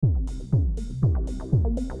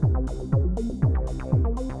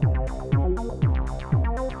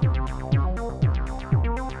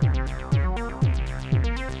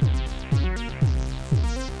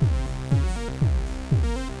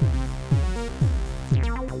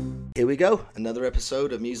Here we go, another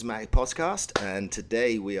episode of Musematic Podcast, and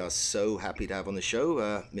today we are so happy to have on the show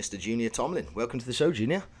Mr. Junior Tomlin. Welcome to the show,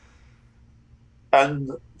 Junior. And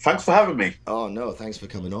thanks for having me. Oh, no, thanks for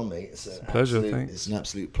coming on, mate. It's a pleasure, thanks. It's an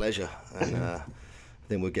absolute pleasure, and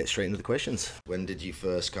then we'll get straight into the questions. When did you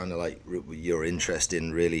first kind of like, your interest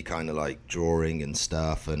in really kind of like drawing and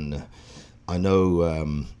stuff, and I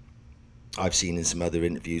know... I've seen in some other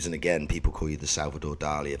interviews, and again, people call you the Salvador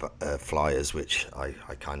Dali of flyers, which I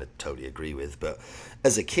kind of totally agree with. But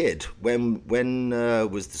as a kid, when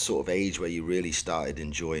was the sort of age where you really started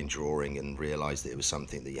enjoying drawing and realised that it was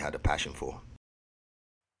something that you had a passion for?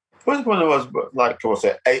 It was when I was like, I was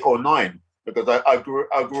 8 or 9, because I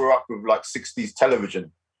grew up with like 60s television.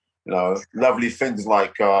 You know, lovely things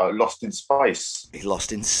like Lost in Space.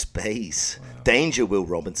 Lost in Space. Wow. Danger, Will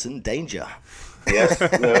Robinson, danger. Yes,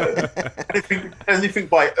 anything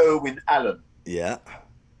by Irwin Allen. Yeah,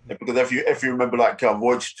 because if you remember, like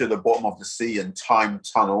Voyage to the Bottom of the Sea and Time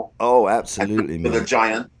Tunnel. Oh, absolutely, man. The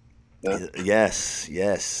Giant. Yeah.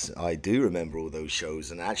 Yes, I do remember all those shows,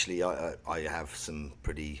 and actually, I have some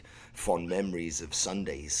pretty fond memories of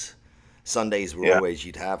Sundays. Sundays were always,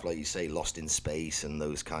 you'd have, like you say, Lost in Space and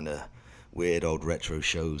those kind of weird old retro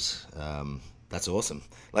shows. That's awesome.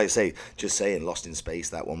 Like I say, just saying Lost in Space,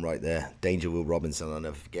 that one right there. Danger, Will Robinson, I'll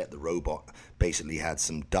never forget, the robot basically had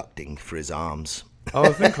some ducting for his arms. Oh,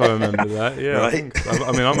 I think I remember that, yeah. Right?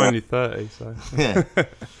 I mean, I'm only 30, so... Yeah.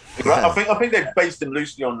 I think they based him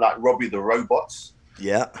loosely on like Robbie the Robots.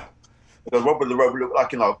 Yeah. Because Robbie the Robot looked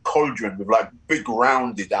like, a cauldron with like big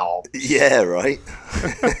rounded arms. Yeah, right.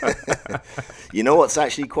 You know what's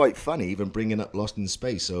actually quite funny, even bringing up Lost in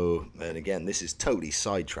Space. So, and again, this is totally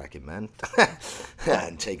sidetracking, man,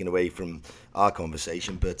 and taken away from our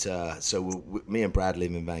conversation. But me and Brad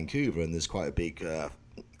live in Vancouver, and there's quite a big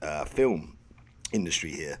film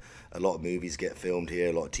industry here. A lot of movies get filmed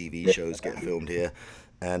here, a lot of TV shows get filmed here,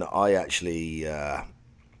 and I actually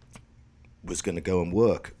was going to go and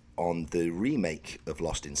work on the remake of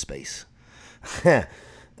Lost in Space.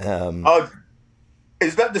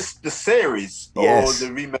 Is that the series yes. or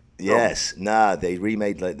the remake? Yes,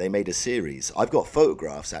 they made a series. I've got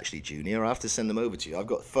photographs actually, Junior. I have to send them over to you. I've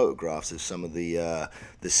got photographs of some of the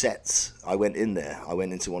sets. I went in there. I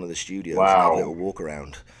went into one of the studios and had a little walk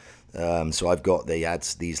around. So they had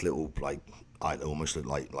these little I almost look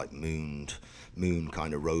like moon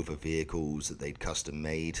kind of rover vehicles that they'd custom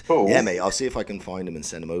made. Cool. Yeah, mate, I'll see if I can find them and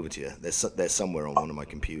send them over to you. They're somewhere on one of my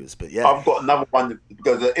computers. But yeah, I've got another one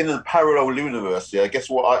because in a parallel universe. Yeah, guess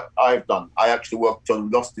what I've done? I actually worked on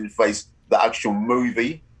Lost in Space, the actual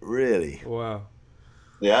movie. Really? Wow.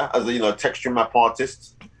 Yeah, as a texture map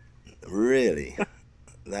artist. Really?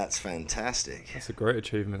 That's fantastic. That's a great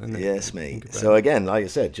achievement, isn't it? Yes, mate. So again, like I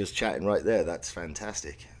said, just chatting right there, that's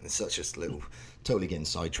fantastic. It's such a little, totally getting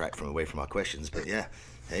sidetracked away from our questions, but yeah,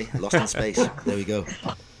 hey, Lost in Space. There we go.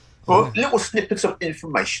 Well, little snippets of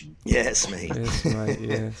information. Yes, mate. Yes, mate.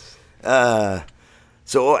 Yes.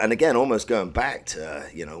 So, and again, almost going back to,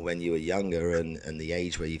 when you were younger and the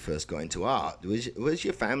age where you first got into art, was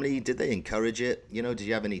your family, did they encourage it? Did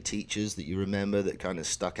you have any teachers that you remember that kind of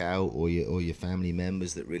stuck out, or your family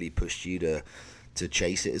members that really pushed you to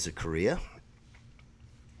chase it as a career?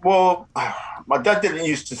 Well, my dad didn't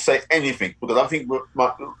used to say anything because I think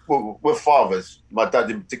we're fathers. My dad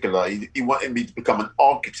in particular, he wanted me to become an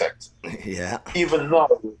architect. Yeah.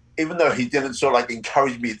 Even though he didn't sort of like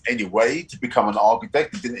encourage me in any way to become an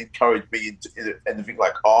architect, he didn't encourage me into anything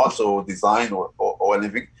like art or design or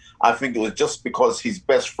anything. I think it was just because his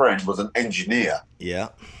best friend was an engineer. Yeah.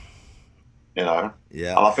 Yeah.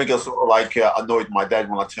 And I think I sort of like annoyed my dad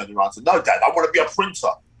when I turned around and said, "No, Dad, I want to be a printer."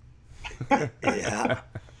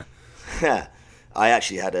 Yeah. I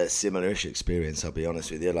actually had a similar-ish experience, I'll be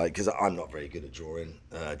honest with you, because I'm not very good at drawing,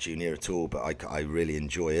 Junior, at all, but I really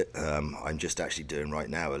enjoy it. I'm just actually doing right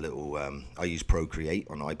now a little, I use Procreate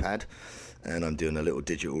on iPad, and I'm doing a little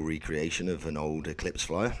digital recreation of an old Eclipse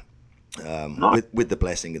flyer, with the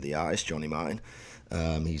blessing of the artist, Johnny Martin.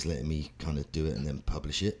 He's letting me kind of do it and then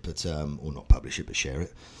publish it, or not publish it, but share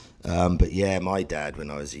it. But yeah, my dad,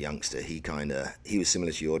 when I was a youngster, he was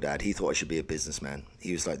similar to your dad. He thought I should be a businessman.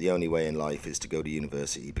 He was like, the only way in life is to go to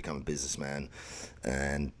university, become a businessman,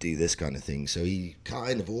 and do this kind of thing. So he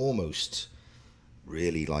kind of almost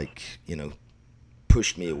really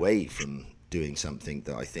pushed me away from doing something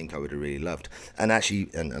that I think I would have really loved. And actually,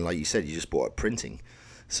 and like you said, you just brought up printing.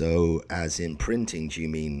 So as in printing, do you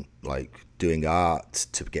mean like doing art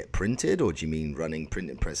to get printed, or do you mean running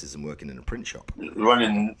printing presses and working in a print shop?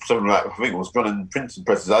 Running something like, I think it was running printing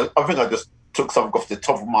presses. I think I just took something off the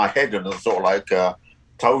top of my head and I sort of like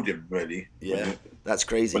told him, really. Yeah. That's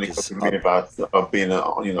crazy when it comes because to me about being a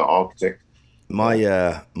architect.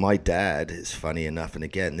 my dad is funny enough, and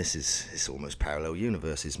again, it's almost parallel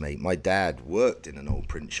universes, mate. My dad worked in an old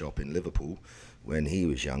print shop in Liverpool when he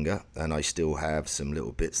was younger, and I still have some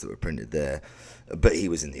little bits that were printed there. But he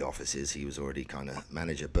was in the offices; he was already kind of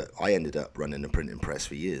manager. But I ended up running a printing press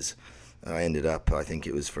for years. I think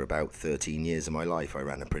it was for about 13 years of my life, I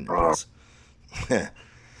ran a printing press.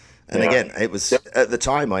 And again, it was at the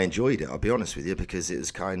time I enjoyed it. I'll be honest with you, because it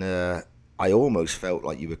was kind of, I almost felt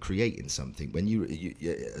like you were creating something. When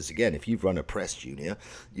if you've run a press, Junior,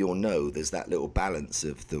 you'll know there's that little balance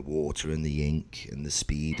of the water and the ink and the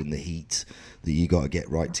speed and the heat that you got to get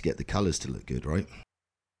right to get the colours to look good, right?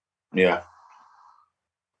 Yeah.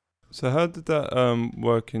 So how did that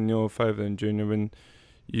work in your favour then, Junior, when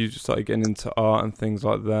you started getting into art and things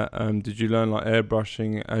like that? Did you learn like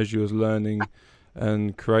airbrushing as you was learning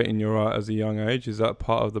and creating your art as a young age? Is that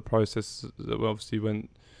part of the process that obviously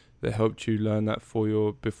that helped you learn that before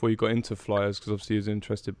you got into flyers? Because obviously you was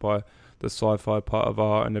interested by the sci-fi part of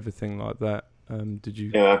art and everything like that. Did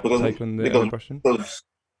you take on the airbrushing?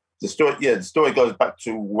 The story goes back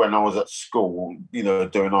to when I was at school,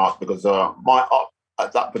 doing art, because my art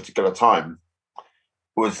at that particular time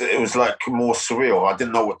it was like more surreal. I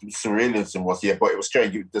didn't know what surrealism was yet, but it was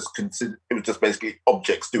strange. It was just basically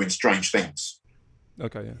objects doing strange things.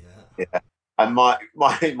 Okay, yeah. And my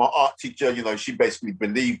art teacher, she basically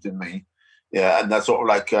believed in me, and that sort of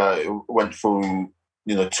like went through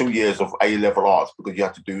 2 years of A-level arts, because you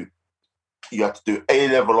have to do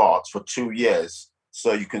A-level arts for 2 years,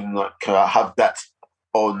 so you can have that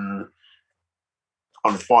on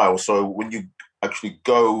file. So when you actually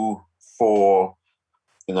go for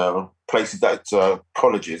places that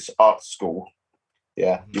colleges, art school,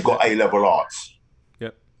 you've got A-level arts.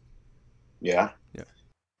 Yep. Yeah.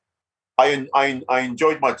 I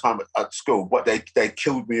enjoyed my time at school, but they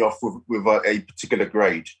killed me off with a particular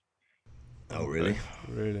grade. Oh, really?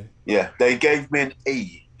 Really? Yeah, they gave me an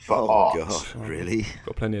E for art. God, really?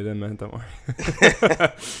 Got plenty of them, man. Don't worry.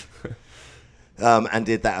 And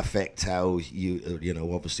did that affect how you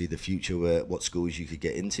obviously the future, what schools you could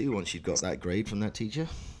get into once you'd got that grade from that teacher?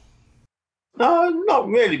 No, not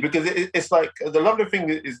really, because it's like the lovely thing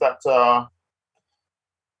is that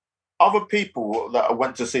other people that I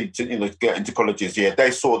went to see to get into colleges, they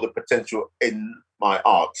saw the potential in my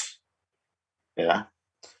art. Yeah.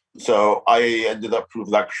 So I ended up with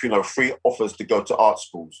 3 offers to go to art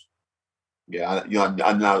schools. Yeah,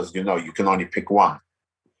 and now as you know, you can only pick one.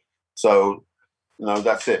 So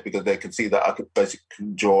that's it, because they could see that I could basically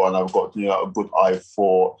draw, and I've got a good eye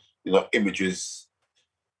for images,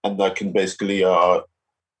 and I can basically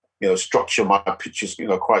structure my pictures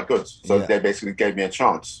quite good. So they basically gave me a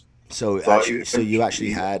chance. So you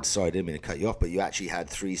actually had, sorry, I didn't mean to cut you off, but you actually had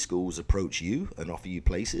 3 schools approach you and offer you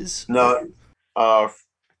places? No,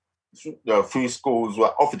 3 schools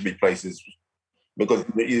offered me places, because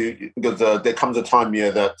there comes a time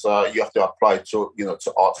here that you have to apply to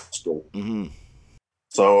to art school. Mm-hmm.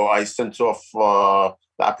 So I sent off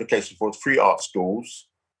the application for 3 art schools,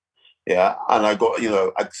 and I got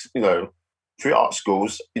 3 art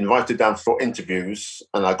schools, invited down for interviews,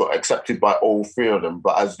 and I got accepted by all 3 of them.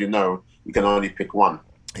 But as you know, you can only pick one.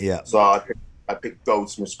 Yeah. So I picked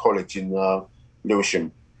Goldsmiths College in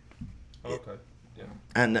Lewisham. Okay. Yeah.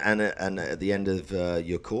 And at the end of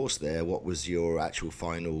your course there, what was your actual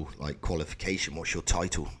final qualification? What's your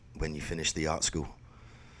title when you finished the art school?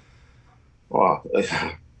 Wow.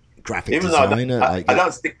 Graphic designer. I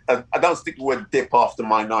don't stick the word dip after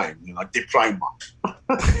my name. Diploma.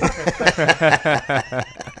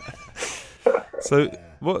 So,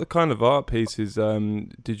 what kind of art pieces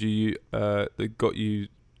did you that got you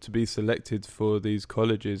to be selected for these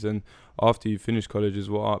colleges? And after you finished colleges,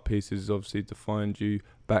 what art pieces obviously defined you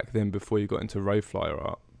back then before you got into Rayflyer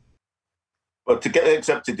art? Well, to get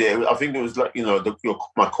accepted there, I think it was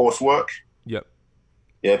my coursework. Yep.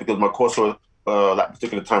 Yeah, because my coursework that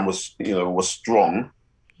particular time was strong.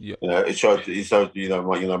 Yeah. It showed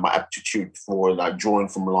my aptitude for drawing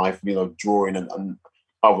from life, drawing and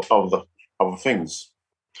other things.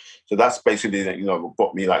 So that's basically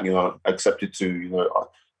got me accepted to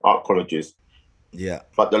art colleges. Yeah.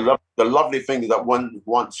 But the lovely thing is that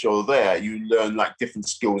once you're there, you learn different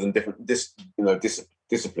skills and different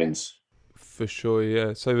disciplines. For sure,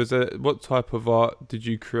 yeah. So what type of art did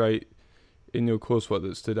you create in your coursework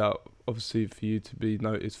that stood out, obviously, for you to be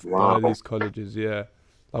noticed by these colleges? Yeah.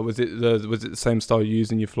 Was it the same style you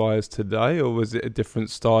use in your flyers today, or was it a different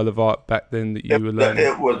style of art back then that you were learning?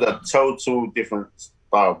 It was a total different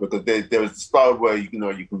style, because there was a style where you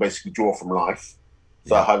can basically draw from life.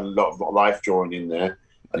 So I had a lot of life drawing in there,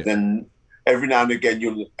 and then every now and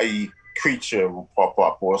again a creature will pop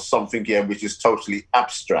up or something here which is totally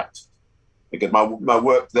abstract. Because my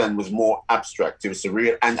work then was more abstract. It was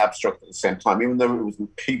surreal and abstract at the same time. Even though it was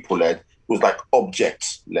people led, it was like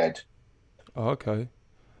object led. Oh, okay.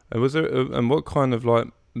 And was there and what kind of like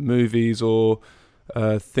movies or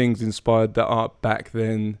things inspired that art back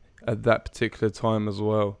then at that particular time as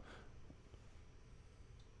well?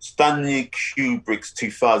 Stanley Kubrick's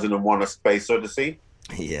 2001: A Space Odyssey.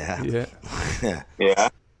 Yeah. Yeah. Yeah.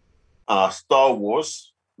 Star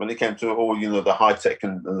Wars, when it came to all, the high tech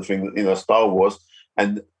and the thing, Star Wars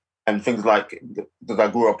and things like that I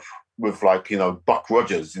grew up with, like, Buck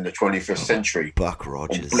Rogers in the 25th century. Buck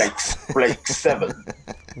Rogers. Blake Seven.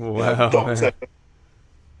 Wow. Doctor.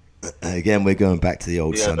 Again, we're going back to the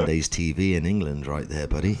old Sundays TV in England right there,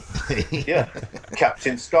 buddy. Yeah.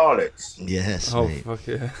 Captain Scarlet. Yes, Oh, mate. fuck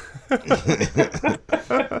yeah.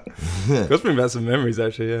 That's bring back some memories,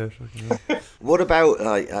 actually, yeah. What about,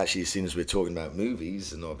 actually, as soon as we're talking about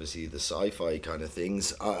movies and obviously the sci-fi kind of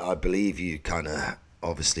things, I believe you kind of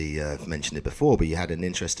obviously mentioned it before, but you had an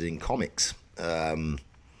interest in comics.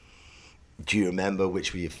 Do you remember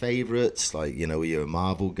which were your favourites? Like, were you a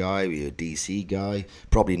Marvel guy? Were you a DC guy?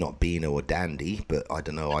 Probably not Beano or Dandy, but I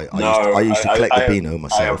don't know. I used to collect the Beano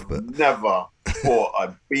myself. I have never bought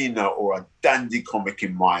a Beano or a Dandy comic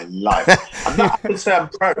in my life. And that I would say I'm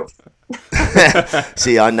proud of.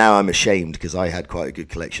 See, now I'm ashamed because I had quite a good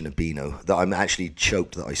collection of Beano that I'm actually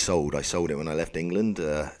choked that I sold. I sold it when I left England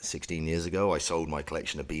 16 years ago. I sold my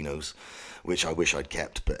collection of Beanos, which I wish I'd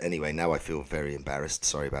kept. But anyway, now I feel very embarrassed.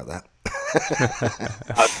 Sorry about that.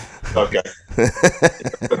 Okay.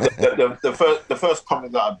 The first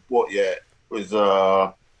comic that I bought was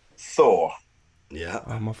Thor. Yeah.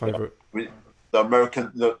 Oh, my favourite. The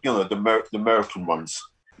American, the American ones.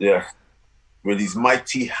 Yeah. With his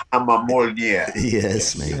mighty hammer Mjolnir.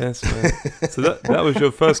 Yes, mate. Yes, mate. So that was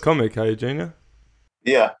your first comic, eh, Junior?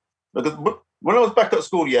 Yeah. Because when I was back at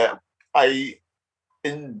school, I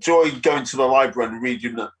enjoyed going to the library and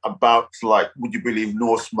reading about, like, would you believe,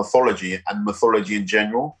 Norse mythology and mythology in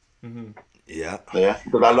general. Mm-hmm. Yeah. Yeah.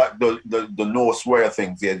 Because I like the Norse way of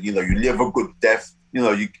things. Yeah. You live a good death. You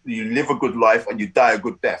live a good life and you die a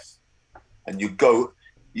good death. And you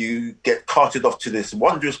get carted off to this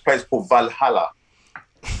wondrous place called Valhalla,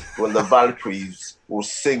 where the Valkyries will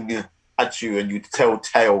sing at you and you tell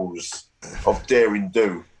tales of daring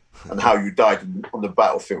do and how you died on the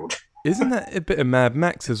battlefield. Isn't that a bit of Mad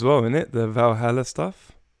Max as well, isn't it? The Valhalla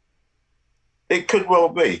stuff? It could well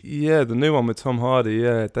be. Yeah, the new one with Tom Hardy,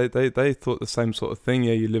 yeah. They thought the same sort of thing,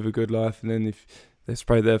 yeah, you live a good life, and then if they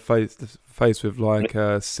spray their face with, like,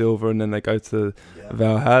 silver, and then they go to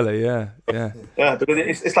Valhalla, yeah. Yeah, because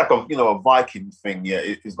it's like a Viking thing, yeah.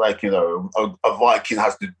 It's like, a Viking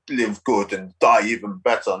has to live good and die even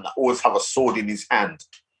better and always have a sword in his hand.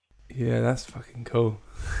 Yeah, that's fucking cool.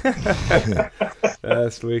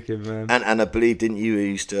 That's wicked, man. And I believe, didn't you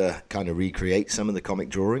used to kind of recreate some of the comic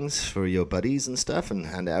drawings for your buddies and stuff and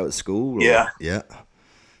hand it out at school? Or? Yeah. Yeah.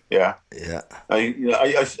 Yeah. Yeah. I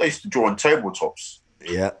used to draw on tabletops.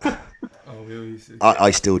 Yeah. Oh, we all used to...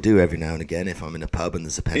 I still do every now and again if I'm in a pub and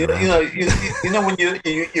there's a pen around. When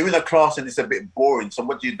you're in a class and it's a bit boring, so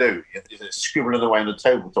what do? You're scribbling away on the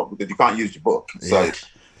tabletop because you can't use your book. So. Yeah.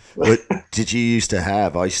 But did you used to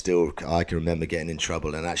have? I can remember getting in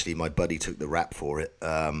trouble, and actually my buddy took the rap for it.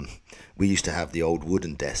 We used to have the old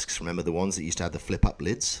wooden desks. Remember the ones that used to have the flip-up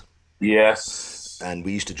lids? Yes. And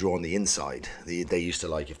we used to draw on the inside. They used to,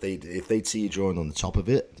 like, if they'd see you drawing on the top of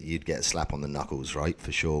it, you'd get a slap on the knuckles, right,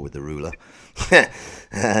 for sure, with the ruler.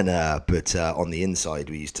 And but on the inside,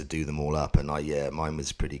 we used to do them all up, and mine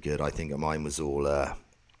was pretty good. I think mine was all.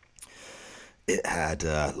 It had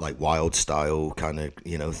like wild style kind of,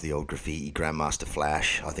 the old graffiti Grandmaster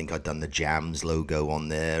Flash. I think I'd done the Jams logo on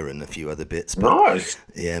there and a few other bits. But nice.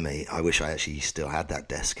 Yeah, mate. I wish I actually still had that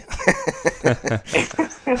desk.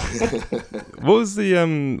 What was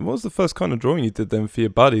the first kind of drawing you did then for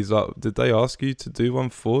your buddies? Like, did they ask you to do one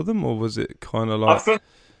for them, or was it kind of like?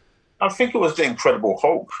 I think it was the Incredible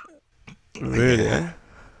Hulk. Really? Yeah.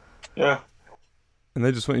 Yeah. And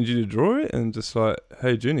they just wanted you to draw it and just like,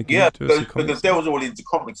 hey, Junior, can Yeah, you do us a comic? because they was all into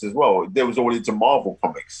comics as well. They was all into Marvel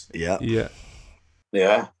comics. Yeah. Yeah.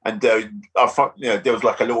 Yeah, and I thought, there was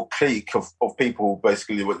like a little clique of people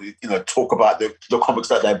basically, talk about the comics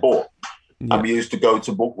that they bought. Yeah. And we used to go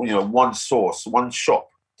to, one shop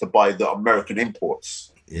to buy the American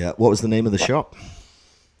imports. Yeah. What was the name of the shop?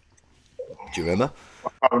 Do you remember? I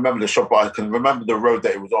can't remember the shop, but I can remember the road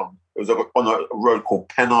that it was on. It was on a road called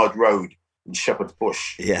Pennard Road in Shepherd's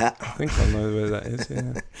Bush. Yeah. I think I know where that is,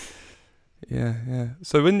 yeah. Yeah.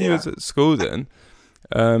 So when you was at school then,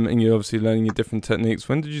 And you're obviously learning your different techniques.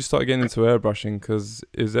 When did you start getting into airbrushing? Because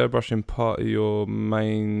is airbrushing part of your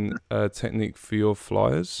main technique for your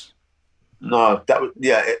flyers? No,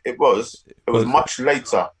 it was. It was Was much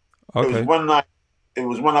later. It was okay.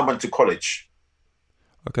 when I went to college.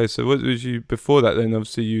 Okay, so what was you before that then?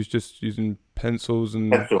 Obviously, you was just using pencils and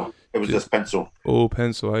Pencil. It was just pencil. all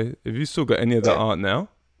pencil. Eh? Have you still got any of that art now?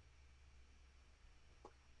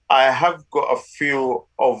 I have got a few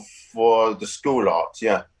of the school art.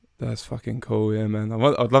 Yeah. That's fucking cool, yeah, man.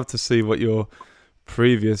 I'd love to see what your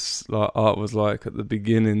previous like art was like at the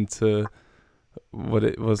beginning to what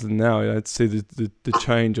it was now. You know, to see the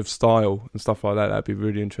change of style and stuff like that. That'd be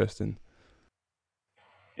really interesting.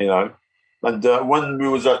 You know, and when we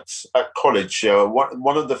was at college,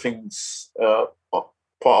 one of the things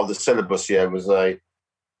part of the syllabus, was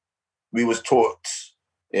we was taught,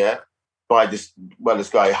 by this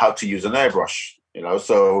guy how to use an airbrush. You know,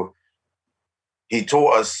 so he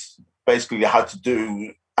taught us basically how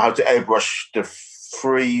to airbrush the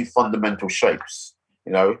three fundamental shapes.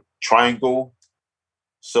 You know, triangle,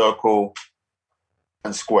 circle,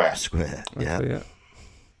 and square. Square, yeah. Okay,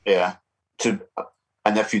 yeah. Yeah.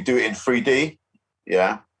 And if you do it in 3D,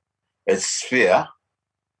 it's sphere,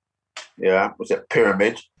 what's it,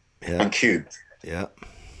 pyramid, and cube. Yeah.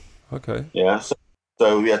 Okay. Yeah.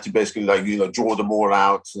 So we had to basically draw them all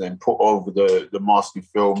out and then put over the masking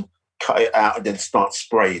film, cut it out, and then start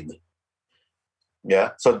spraying.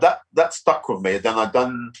 Yeah. So that stuck with me. Then I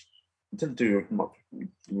didn't do much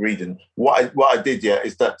reading. What I did,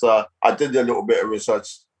 is that I did a little bit of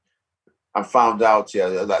research and found out,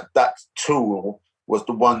 that tool was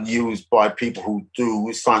the one used by people who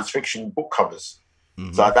do science fiction book covers.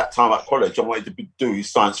 Mm-hmm. So at that time at college, I wanted to do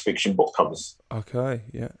science fiction book covers. Okay,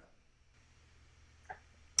 yeah.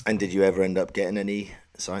 And did you ever end up getting any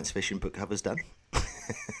science fiction book covers done?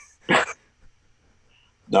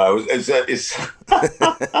 No, it's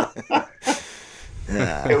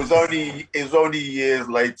it was only years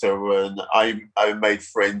later when I made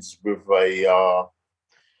friends with a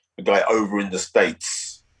guy over in the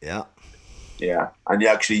States. Yeah. Yeah, and he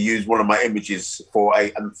actually used one of my images for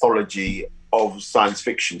an anthology of science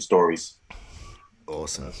fiction stories.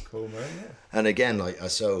 Awesome. That's cool, man. Yeah. And again,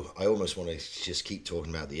 so I almost want to just keep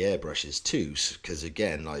talking about the airbrushes too, because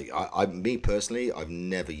again, me personally, I've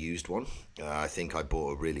never used one. I think I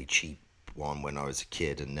bought a really cheap one when I was a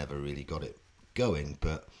kid and never really got it going.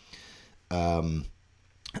 But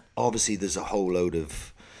obviously, there's a whole load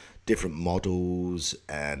of different models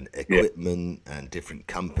and equipment and different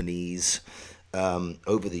companies.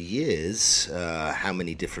 Over the years, how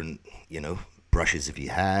many different, brushes have you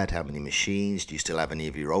had? How many machines? Do you still have any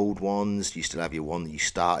of your old ones? Do you still have your one that you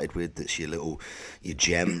started with that's your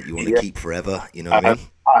gem that you want to keep forever? You know what I mean?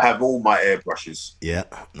 I have all my airbrushes. Yeah,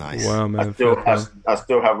 nice. Wow, man. I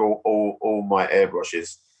still have all my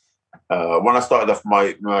airbrushes. When I started off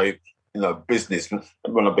my business,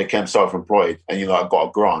 when I became self-employed, and I got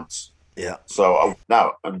a grant. Yeah. So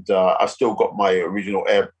I've still got my original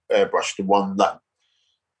airbrush, the one that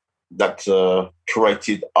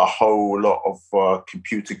created a whole lot of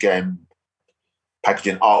computer game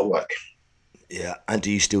packaging artwork. Yeah, and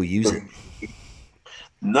do you still use it?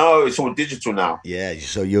 No, it's all digital now. Yeah,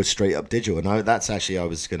 so you're straight up digital. And that's actually,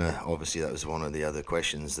 obviously that was one of the other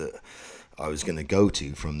questions that I was going to go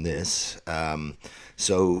to from this.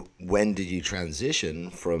 So when did you transition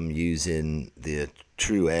from using the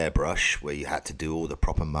true airbrush, where you had to do all the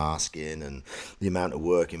proper masking and the amount of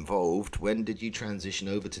work involved? When did you transition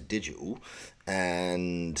over to digital,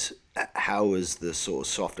 and how was the sort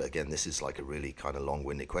of software? Again, this is like a really kind of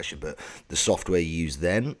long-winded question, but the software you used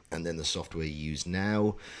then and then the software you use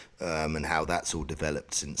now, and how that's all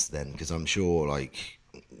developed since then, because I'm sure I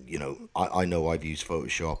know I've used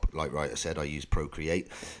Photoshop, like I said, I use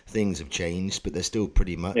Procreate. Things have changed, but they're still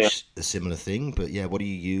pretty much a similar thing. But what do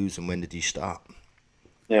you use, and when did you start?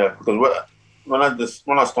 Yeah, because when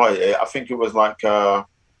I started it, I think it was like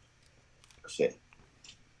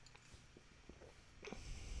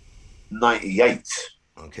 98.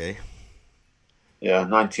 Okay. Yeah,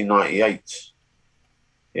 1998.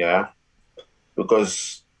 Yeah,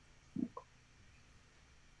 because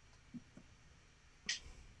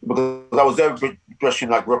I was there brushing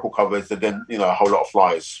like record covers and then a whole lot of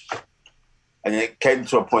flyers, and it came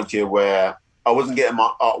to a point here where I wasn't getting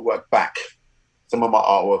my artwork back. Some of my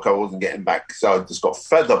artwork I wasn't getting back, so I just got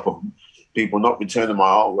fed up of people not returning my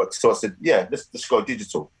artwork. So I said, let's go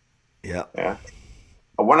digital. Yeah.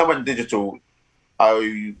 And when I went digital, I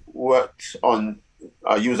used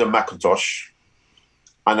a Macintosh,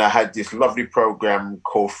 and I had this lovely program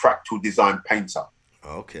called Fractal Design Painter.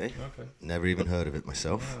 Okay. Never even heard of it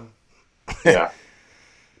myself. Yeah.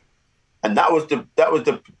 and that was the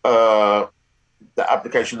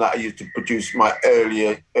application that I used to produce my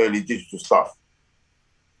early digital stuff.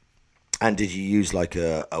 And did you use like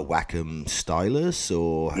a Wacom stylus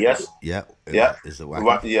or? Yes. Yeah. Yeah. Is the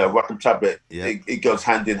Wacom? Wacom tablet. Yeah. It goes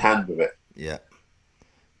hand in hand with it. Yeah.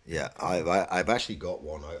 Yeah, I've actually got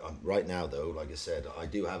one. I'm right now though. Like I said, I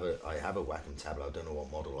have a Wacom tablet. I don't know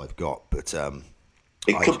what model I've got, but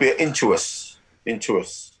it could be an Intuos.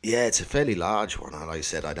 Yeah, it's a fairly large one. And like I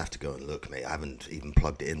said, I'd have to go and look, mate. I haven't even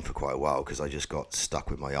plugged it in for quite a while because I just got stuck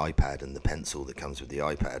with my iPad and the pencil that comes with the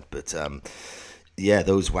iPad. But yeah,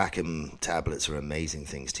 those Wacom tablets are amazing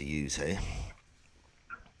things to use, hey?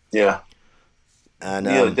 Yeah. And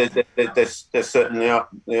they certainly are.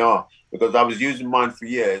 They are, because I was using mine for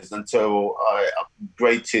years until I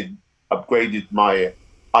upgraded my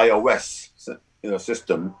iOS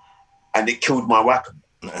system, and it killed my Wacom.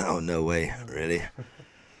 Oh, no way, really?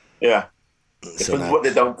 Yeah. So It's what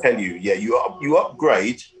they don't tell you. Yeah, you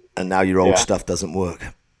upgrade, and now your old stuff doesn't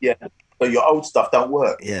work. Yeah, so your old stuff don't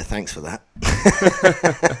work. Yeah, thanks for that.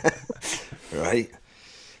 Right.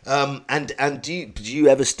 And do you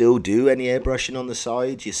ever still do any airbrushing on the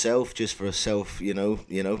side yourself, just for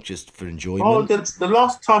just for enjoyment? Oh, the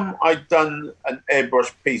last time I'd done an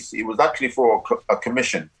airbrush piece, it was actually for a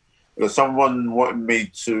commission, because someone wanted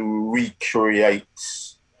me to recreate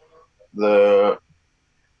a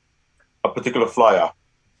particular flyer.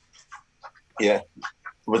 Yeah,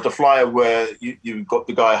 it was the flyer where you got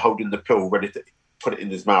the guy holding the pill ready to put it in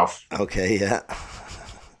his mouth. Okay, yeah.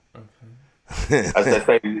 As they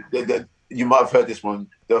say, you might have heard this one.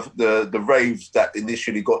 The raves that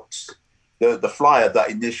initially got the flyer that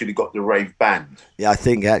initially got the rave banned. Yeah, I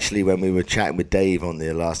think actually when we were chatting with Dave on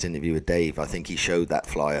the last interview with Dave, I think he showed that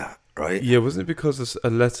flyer, right? Yeah, wasn't it because a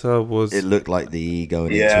letter was? It looked like the E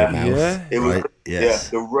going into a mouth. Yeah, it was. Right? Yes.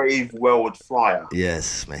 Yeah, the rave world flyer.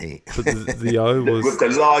 Yes, mate. But the O was with the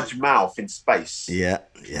large mouth in space. Yeah.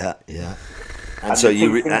 And so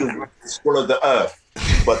you swallow the earth,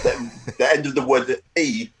 but the end of the word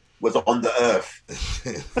E was on the earth.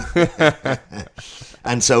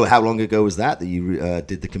 And so, how long ago was that you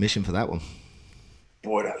did the commission for that one?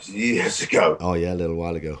 Boy, that was years ago. Oh yeah, a little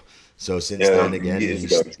while ago. So since then, again,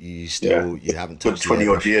 you haven't touched 20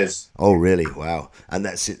 odd years. Oh really? Wow. And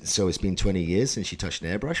that's it. So it's been 20 years since you touched an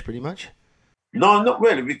airbrush, pretty much. No, not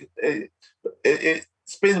really.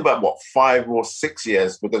 It's been about 5 or 6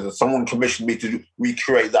 years, because someone commissioned me to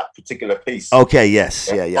recreate that particular piece. Okay. Yes.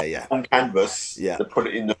 Yeah. On canvas. Yeah. To put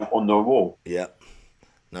it on the wall. Yeah.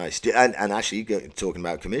 Nice. And actually, talking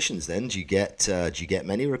about commissions, then do you get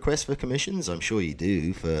many requests for commissions? I'm sure you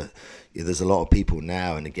do. There's a lot of people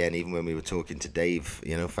now, and again, even when we were talking to Dave,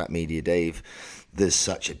 Fat Media Dave, there's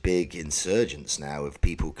such a big insurgence now of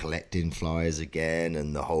people collecting flyers again,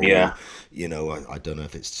 and the whole, I don't know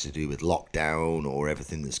if it's to do with lockdown or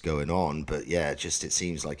everything that's going on, but yeah, it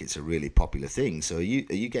seems like it's a really popular thing. So are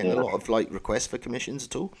you getting a lot of requests for commissions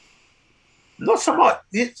at all? Not so much.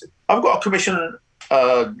 I've got a commission.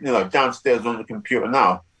 Downstairs on the computer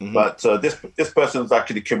now, but this person's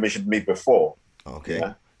actually commissioned me before. Okay.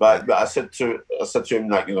 Yeah? But I said to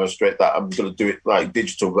him straight that I'm going to do it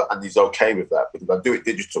digital, and he's okay with that, because I do it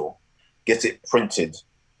digital, get it printed,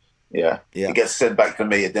 it gets sent back to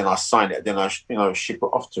me, and then I sign it, and then I ship it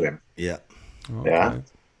off to him. Yeah. Okay. Yeah.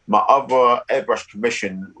 My other airbrush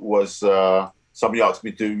commission was somebody asked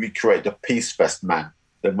me to recreate the Peace Fest man.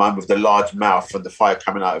 The man with the large mouth and the fire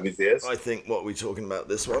coming out of his ears. I think what we're talking about,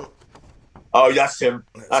 this one. Oh, that's him.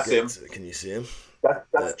 That's him. Can you see him?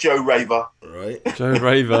 That's Joe Raver. Right. Joe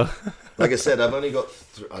Raver. Like I said, I've only got.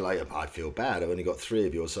 I feel bad. I've only got 3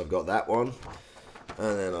 of yours. So I've got that one,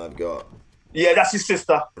 and then I've got. Yeah, that's his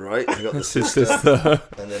sister. Right. I got the That's his sister. sister.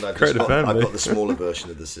 And then I've Create a family. got the smaller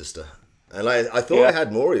version of the sister. And I thought I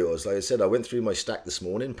had more of yours. Like I said, I went through my stack this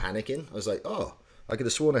morning, panicking. I was like, oh. I could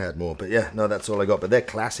have sworn I had more, but yeah, no, that's all I got. But they're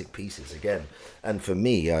classic pieces again. And for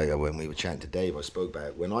me, when we were chatting to Dave, I spoke about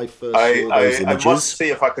it. When I first saw those images. I must see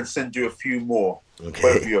if I can send you a few more. Okay.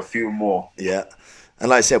 Both of you a few more. Yeah. And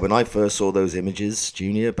like I said, when I first saw those images,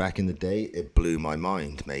 Junior, back in the day, it blew my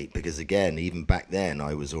mind, mate. Because again, even back then,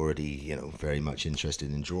 I was already, very much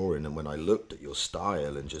interested in drawing. And when I looked at your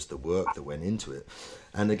style and just the work that went into it,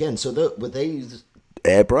 and again, so were they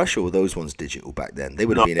airbrush, or were those ones digital back then? They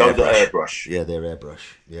would have been airbrush. Those are airbrush. Yeah, they're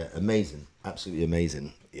airbrush. Yeah, amazing, absolutely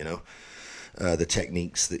amazing. The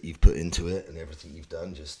techniques that you've put into it and everything you've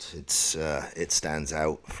done, it stands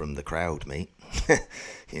out from the crowd, mate.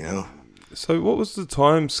 So, what was the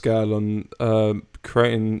time scale on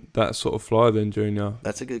creating that sort of flyer then, Junior?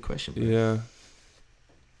 That's a good question. Bro. Yeah.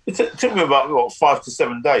 It took me about 5 to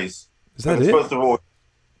 7 days. Is that it? First of all,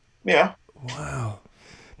 yeah. Wow.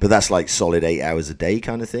 But that's like solid 8 hours a day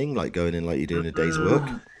kind of thing, like going in like you're doing a day's work.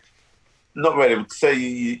 Not really. Say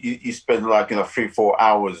you spend like 3-4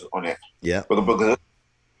 hours on it. Yeah. Because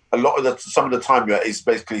a lot of some of the time is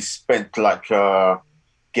basically spent like doing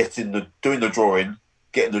the drawing,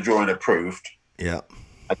 getting the drawing approved. Yeah.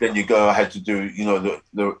 And then you go ahead to do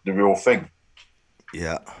the real thing.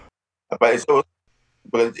 Yeah. But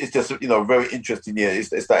it's just very interesting. Yeah, it's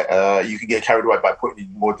that you can get carried away by putting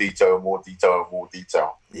in more detail and more detail and more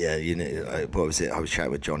detail. Yeah, what was it? I was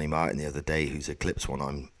chatting with Johnny Martin the other day, who's Eclipse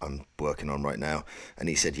one I'm working on right now, and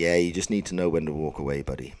he said, "Yeah, you just need to know when to walk away,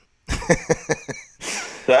 buddy."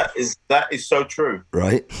 That is so true.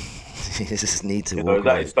 Right? You just need to walk away.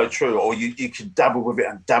 That is so true. Or you can dabble with it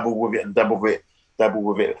and dabble with it and dabble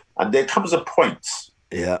with it, and there comes a point,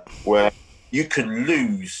 where you can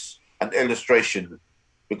lose an illustration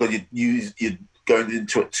because you're going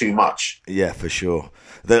into it too much. Yeah, for sure.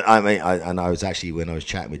 I was actually, when I was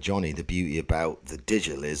chatting with Johnny, the beauty about the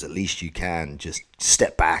digital is at least you can just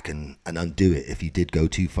step back and undo it if you did go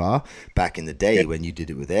too far. Back in the day when you did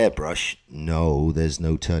it with airbrush, there's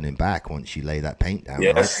no turning back once you lay that paint down.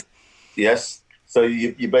 Yes, right? Yes. So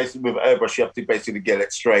you basically, with airbrush, you have to basically get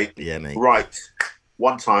it straight. Yeah, mate. Right.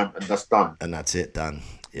 One time and that's done. And that's it, done.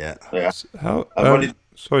 Yeah. Yeah.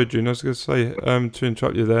 Sorry, June, I was going to say, to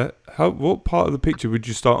interrupt you there, what part of the picture would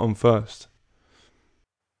you start on first?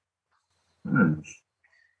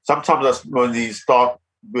 Sometimes that's when you start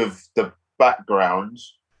with the background.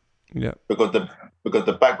 Yeah. Because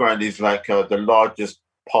the background is like the largest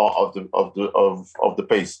part of the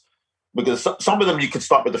piece. Because some of them you can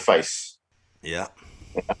start with the face. Yeah.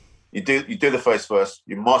 You do the face first,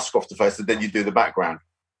 you mask off the face, and then you do the background.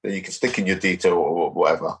 Then you can stick in your detail or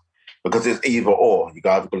whatever. Because it's either or. You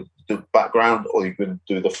either do the background or you can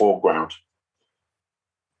do the foreground.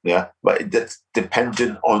 Yeah, but that's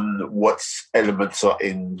dependent on what elements are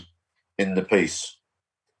in the piece.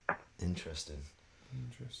 Interesting.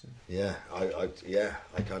 Yeah,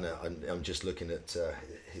 I'm just looking at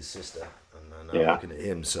his sister and I'm looking at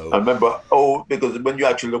him. So I remember, because when you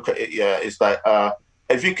actually look at it, it's like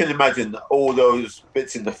if you can imagine all those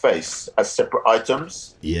bits in the face as separate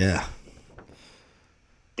items. Yeah.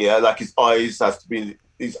 Yeah, like his eyes and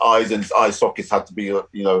his eye sockets had to be,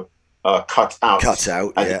 cut out. Cut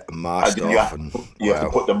out, masked off. You have to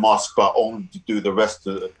put the mask back on to do the rest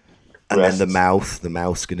of it. And then the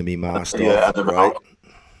mouth's going to be masked off. Yeah, and the mouth.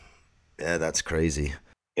 Yeah, that's crazy.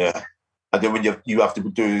 Yeah. And then when you have to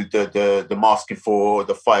do the masking for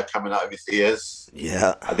the fire coming out of his ears.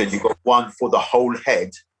 Yeah. And then you've got one for the whole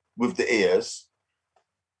head with the ears.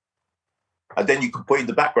 And then you can put in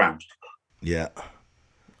the background. Yeah.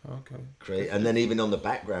 Okay. Great. And then even on the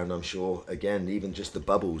background, I'm sure, again, even just the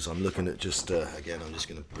bubbles, I'm looking at again, I'm just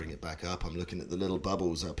going to bring it back up. I'm looking at the little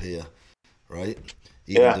bubbles up here, right?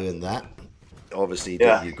 Even doing that. Obviously,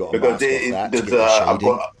 you've got to mask off that to get the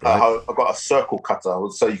shading, I've got a circle cutter,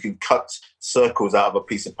 so you can cut circles out of a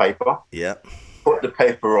piece of paper. Yeah. Put the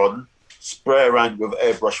paper on, spray around with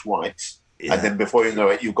airbrush white, and then before you know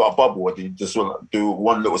it, you've got a bubble, and you just want to do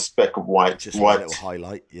one little speck of white. Just a little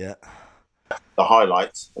highlight, the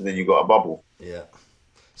highlights, and then you got a bubble. Yeah.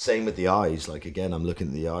 Same with the eyes. Like, again, I'm looking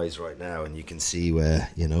at the eyes right now, and you can see where,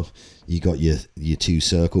 you got your two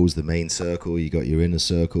circles, the main circle, you got your inner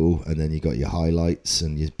circle, and then you got your highlights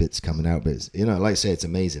and your bits coming out. But, like I say, it's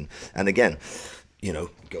amazing. And again,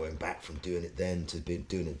 going back from doing it then to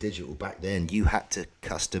doing it digital, back then you had to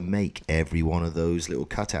custom make every one of those little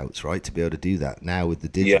cutouts, right, to be able to do that. Now with the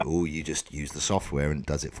digital, you just use the software and it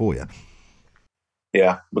does it for you.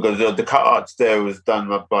 Yeah, because the cut arts there was done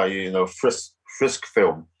by Frisk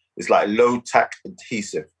Film. It's like low tack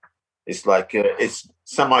adhesive. It's like it's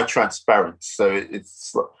semi-transparent, so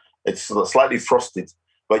it's slightly frosted,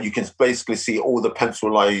 but you can basically see all the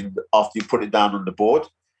pencil line after you put it down on the board,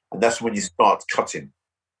 and that's when you start cutting.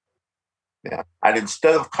 Yeah, and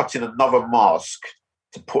instead of cutting another mask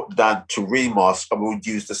to put down to remask, I would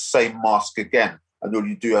use the same mask again, and all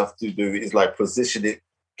you do have to do is like position it,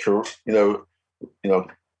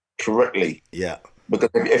 correctly. Yeah. Because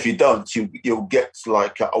if you don't, you'll get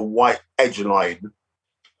like a white edge line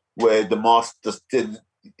where the mask you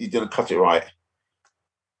didn't cut it right.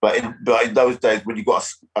 But in those days, when you got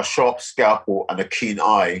a sharp scalpel and a keen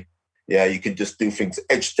eye, you can just do things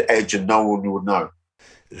edge to edge and no one would know.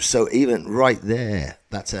 So even right there,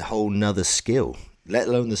 that's a whole nother skill, let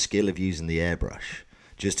alone the skill of using the airbrush.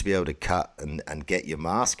 Just to be able to cut and get your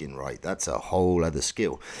masking right, that's a whole other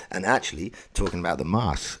skill. And actually, talking about the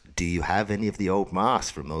masks, do you have any of the old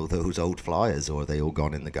masks from all those old flyers, or are they all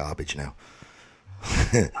gone in the garbage now?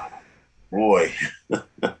 Boy,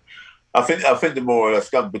 I think they're more or less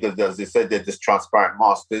gone because, as they said, they're just transparent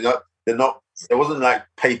masks. They're not. They're not. It wasn't like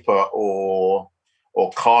paper or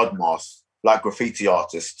card masks like graffiti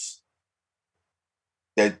artists.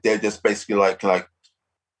 They're just basically like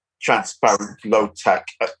transparent, low tech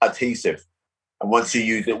adhesive. And once you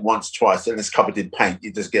use it once, twice, and it's covered in paint,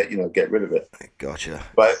 you just get rid of it. Gotcha.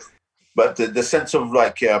 But the sense of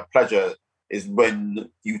like pleasure is when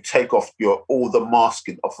you take off all the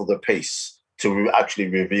masking off of the piece to actually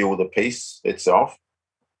reveal the piece itself,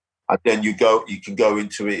 and then you can go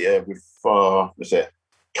into it with what's it,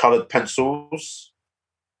 colored pencils,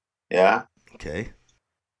 yeah, Okay.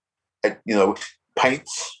 and,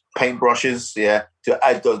 paint brushes, yeah, to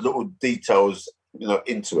add those little details,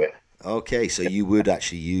 into it. Okay, so you would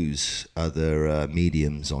actually use other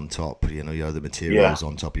mediums on top, your other materials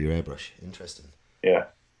on top of your airbrush. Interesting. Yeah.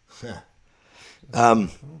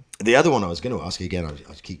 The other one I was going to ask, again, I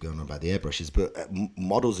keep going on about the airbrushes, but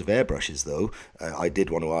models of airbrushes, though, I did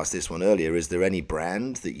want to ask this one earlier. Is there any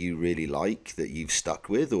brand that you really like that you've stuck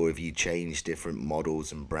with, or have you changed different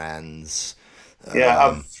models and brands?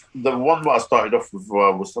 Yeah, the one that I started off with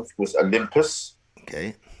was Olympus.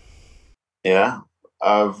 Okay. Yeah,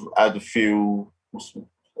 I've had a few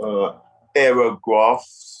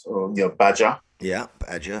aerographs, Badger. Yeah,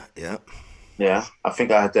 Badger, yeah. Yeah, I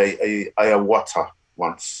think I had a Iwata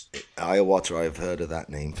once. Iwata, I've heard of that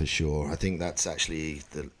name for sure. I think that's actually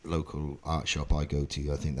the local art shop I go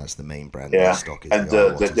to. I think that's the main brand Yeah, they stock is and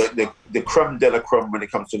the creme de la creme when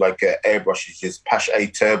it comes to like airbrushes is Pache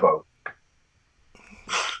Turbo.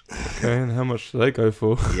 Okay, and how much do they go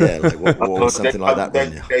for? Yeah, like what something like that.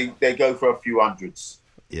 They go for a few hundreds.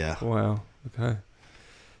 Yeah. Wow. Okay,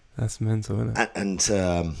 that's mental, isn't it?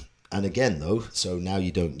 And again though, so now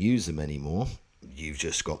you don't use them anymore. You've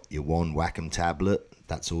just got your one Wacom tablet.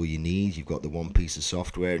 That's all you need. You've got the one piece of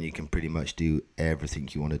software, and you can pretty much do everything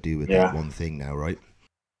you want to do with that one thing now, right?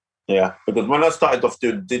 Yeah, because when I started off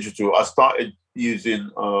doing digital, I started using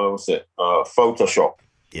Photoshop.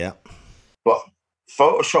 Yeah. But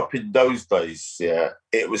Photoshop in those days,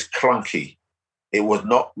 it was clunky. It was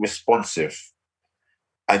not responsive.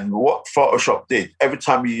 And what Photoshop did, every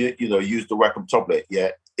time you use the Wacom tablet,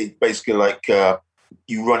 it's basically like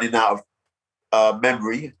you running out of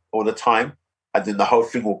memory all the time, and then the whole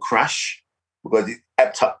thing will crash because it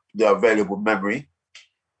epped up the available memory.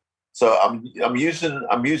 So I'm using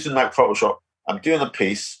like Photoshop. I'm doing a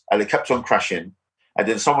piece, and it kept on crashing. And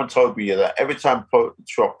then someone told me that every time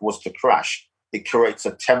Photoshop was to crash, it creates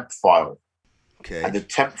a temp file. Okay. And the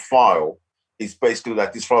temp file is basically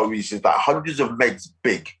like this file which is like hundreds of megs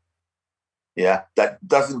big. Yeah, that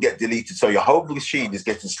doesn't get deleted. So your whole machine is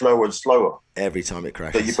getting slower and slower. Every time it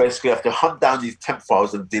crashes. So you basically have to hunt down these temp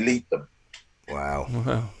files and delete them. Wow.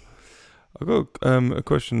 I've got a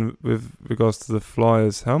question with regards to the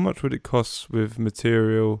flyers. How much would it cost with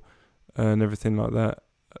material and everything like that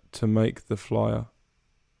to make the flyer?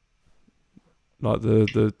 Like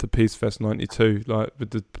the Peace Fest 92, like with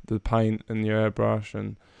the paint and the airbrush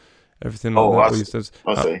and everything like that.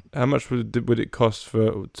 I see. How much would it cost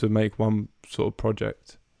to make one sort of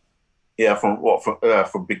project? Yeah,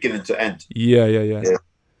 from beginning to end. Yeah.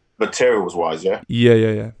 Materials wise, yeah.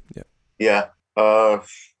 Yeah.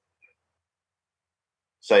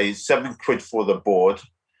 Say £7 for the board,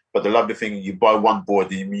 but the lovely thing, you buy one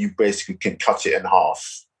board and you basically can cut it in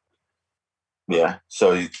half. Yeah,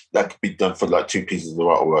 so that could be done for like 2 pieces of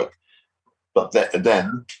artwork. But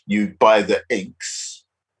then you buy the inks.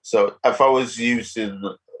 So if I was using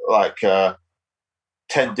like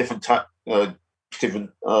 10 different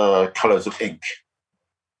colors of ink,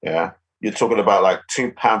 yeah, you're talking about like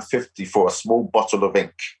 £2.50 for a small bottle of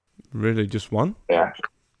ink. Really, just one? Yeah.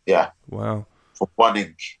 Wow. For one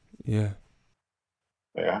ink. Yeah.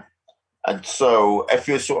 And so if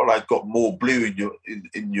you sort of like got more blue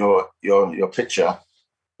in your picture,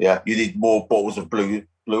 you need more bottles of blue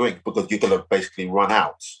ink because you're gonna basically run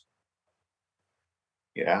out.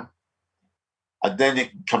 Yeah. And then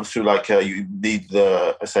it comes to like you need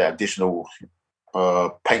the additional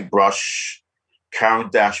paintbrush, Caran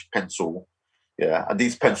d'Ache pencil. Yeah. And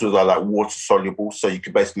these pencils are like water soluble, so you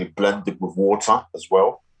can basically blend it with water as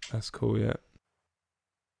well. That's cool, yeah.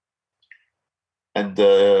 And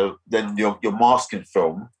then your masking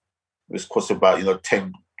film, which costs about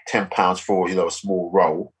 £10 for a small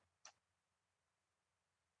roll.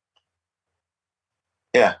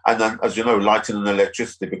 Yeah, and then as you know, lighting and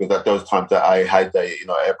electricity, because at those times that I had a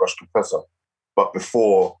airbrush compressor. But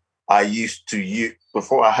before I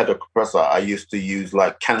had a compressor, I used to use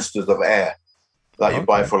like canisters of air, like you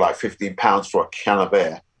buy for like £15 for a can of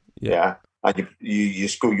air. Yeah, and you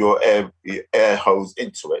screw your air hose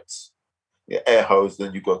into it. your air hose,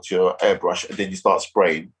 then you got your airbrush, and then you start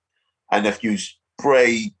spraying. And if you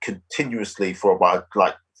spray continuously for about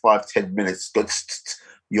like 5-10 minutes,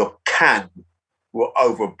 your can will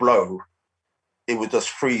overblow. It would just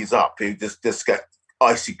freeze up. It would just get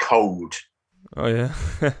icy cold. Oh yeah.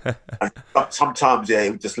 And sometimes, yeah,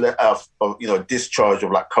 it would just let out, discharge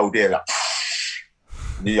of like cold air. Like,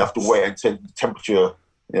 and you have to wait until the temperature,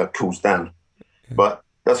 cools down. But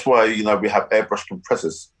that's why, we have airbrush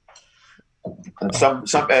compressors. And some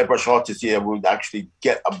airbrush artists here would actually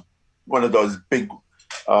get one of those big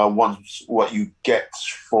ones, what you get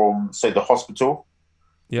from, say, the hospital,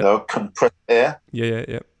 compressed air.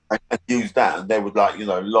 Yeah. And use that, and they would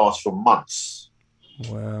last for months.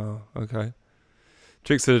 Wow. Okay.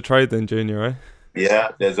 Tricks of the trade then, Junior, eh? Yeah,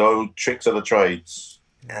 there's old tricks of the trades.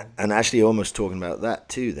 And actually, almost talking about that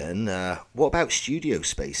too. Then, what about studio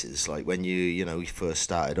spaces? Like when you first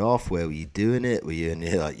started off, where were you doing it? Were you in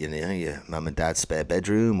your mum and dad's spare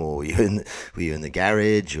bedroom, or were you in the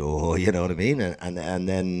garage, or you know what I mean? And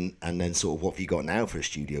then sort of what have you got now for a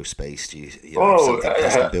studio space? Do you something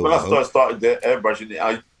custom built? When I started the airbrushing,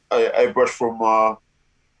 I airbrush from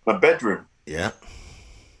my bedroom. Yeah.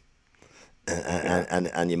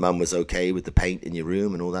 And your mum was okay with the paint in your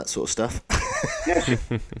room and all that sort of stuff. Yeah,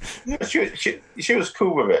 she was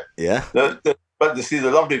cool with it. Yeah. But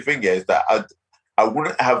the lovely thing is that I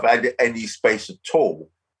wouldn't have had any space at all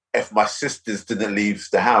if my sisters didn't leave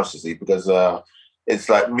the house. You see, because it's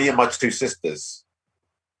like me and my two sisters.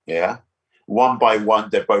 Yeah. One by one,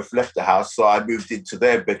 they both left the house, so I moved into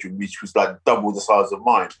their bedroom, which was like double the size of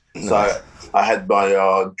mine. Nice. So I had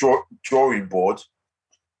my drawing board,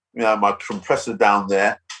 my compressor down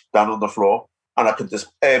on the floor, and I could just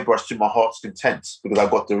airbrush to my heart's content because I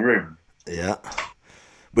got the room. Yeah.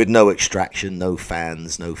 With no extraction, no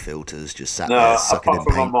fans, no filters, just sat there sucking in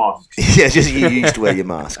paint. My mask. Yeah, just you used to wear your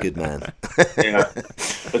mask. Good man.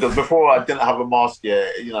 Because before I didn't have a mask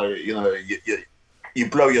yet, you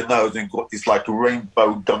blow your nose and got this like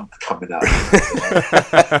rainbow gunk coming out.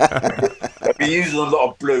 I've been using a lot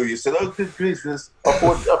of blue. You said, "Oh, good Jesus! I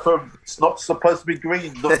thought it's not supposed to be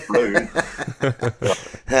green, not blue."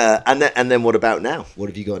 And then what about now? What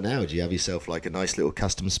have you got now? Do you have yourself like a nice little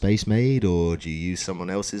custom space made, or do you use someone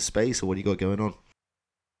else's space, or what do you got going on?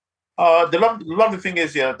 The lovely thing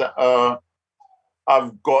is, that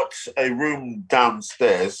I've got a room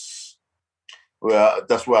downstairs.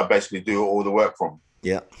 That's where I basically do all the work from.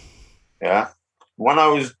 Yeah. Yeah. When I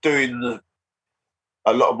was doing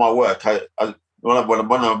a lot of my work, when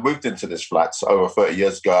I moved into this flat over 30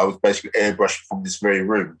 years ago, I was basically airbrushing from this very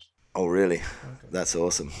room. Oh, really? Okay. That's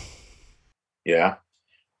awesome. Yeah.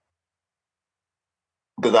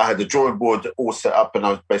 Because I had the drawing board all set up and I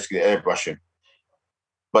was basically airbrushing.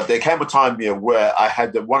 But there came a time here where I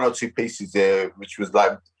had the one or two pieces there, which was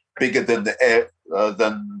like bigger than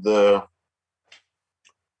the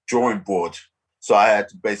drawing board, so I had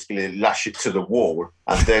to basically lash it to the wall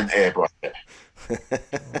and then airbrush it.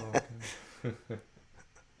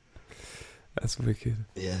 That's wicked.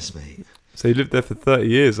 Yes, mate. So you lived there for 30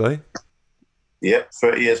 years, eh? Yeah,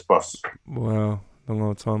 30 years plus. Wow, long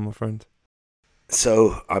old time, my friend.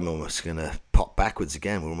 So I'm almost gonna pop backwards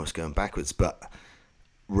again. We're almost going backwards, but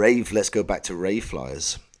rave. Let's go back to rave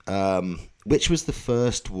flyers. Which was the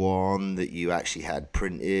first one that you actually had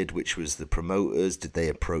printed? Which was the promoters? Did they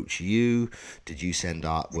approach you? Did you send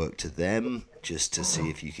artwork to them just to see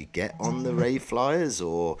if you could get on the rave flyers,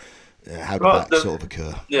 or how did that sort of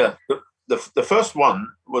occur? Yeah, the first one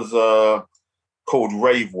was called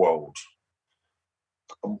Rave World.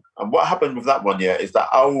 And what happened with that one, is that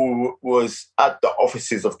I was at the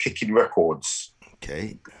offices of Kicking Records.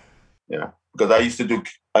 Okay. Yeah, because I used to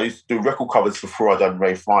do record covers before I done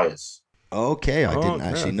rave flyers. Okay, I didn't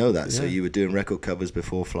actually know that. Yeah. So you were doing record covers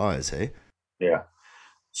before flyers, hey? Yeah.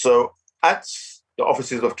 So at the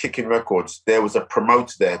offices of Kicking Records, there was a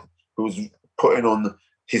promoter there who was putting on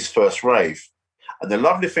his first rave. And the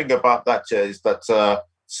lovely thing about that is that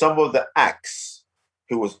some of the acts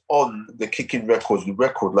who was on the Kicking Records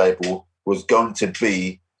record label was going to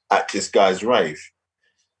be at this guy's rave.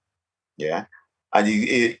 Yeah.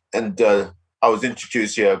 And I was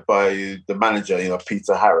introduced here by the manager,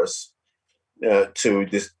 Peter Harris, to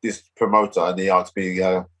this promoter, and he asked me,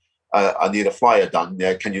 "I need a flyer done.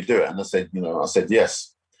 Yeah, can you do it?" And I said,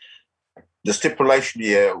 yes. The stipulation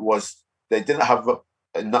here was they didn't have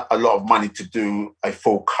a lot of money to do a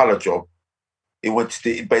full color job. It went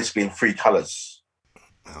to basically in 3 colors,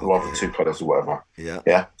 rather 2 colors or whatever. Yeah,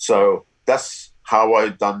 yeah. So that's how I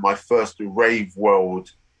done my first Rave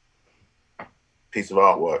World piece of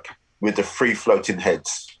artwork with the 3 floating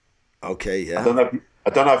heads. Okay, yeah. I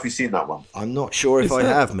don't know if you've seen that one. I'm not sure if I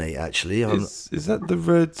have, mate. Actually, is that the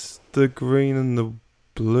red, the green, and the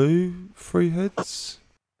blue three heads?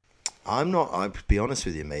 I'm not. I'll be honest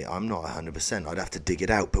with you, mate. I'm not 100%. I'd have to dig it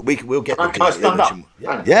out, but we'll get Can I stand up?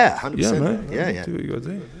 Yeah, 100%. Yeah, man. Yeah. Do what you got to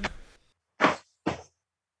do.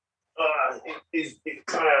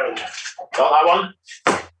 Got that one?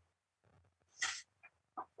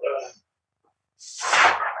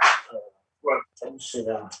 Right, let me sit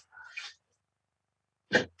down.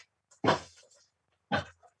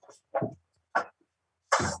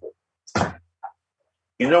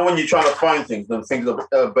 You know when you're trying to find things and things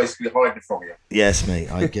are basically hiding from you? Yes,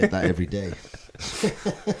 mate. I get that every day.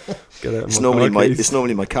 It's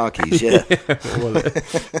normally my car keys, yeah.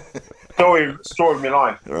 Story of my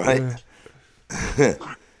life. Right. Yeah.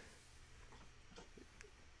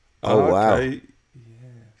 Oh, wow. Okay.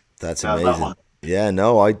 That's That amazing. one. Yeah,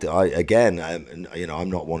 no, I again, I'm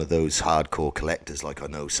not one of those hardcore collectors like I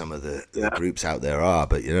know some of the groups out there are,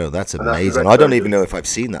 but that's amazing. I don't even know if I've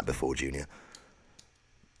seen that before, Junior.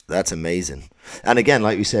 That's amazing. And again,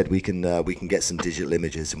 like we said, we can get some digital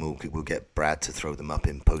images, and we'll get Brad to throw them up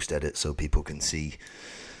in post edit so people can see.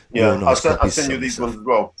 Yeah, nice I'll send you these ones as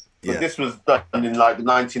well. But this was done in like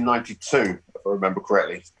 1992, if I remember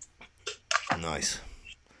correctly. Nice.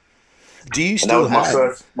 Do you still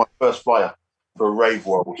have my first flyer for Rave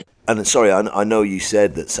World? And sorry, I know you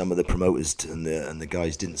said that some of the promoters and the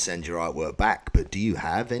guys didn't send your artwork back, but do you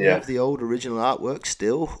have any of the old original artwork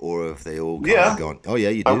still, or have they all gone? Oh yeah,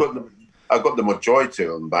 you do. I've got the majority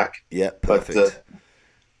of them back. Yeah, perfect.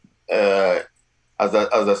 But as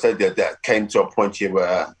I said, that came to a point here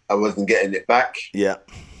where I wasn't getting it back. Yeah.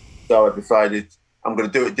 So I decided I'm going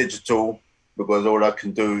to do it digital, because all I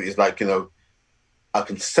can do is I can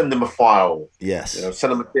send them a file. Yes.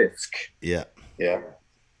 Send them a disc. Yeah. Yeah.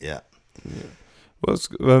 Yeah. Well,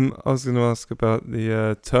 I was going to ask about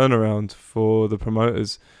the turnaround for the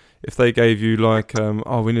promoters. If they gave you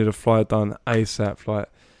we need a flyer done ASAP, like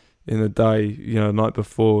in a day, night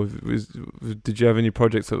before. Did you have any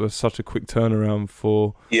projects that were such a quick turnaround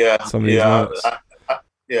for some of these nights?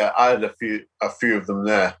 I had a few of them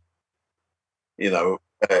there.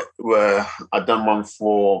 Where I'd done one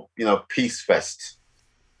for Peace Fest.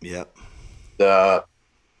 Yeah.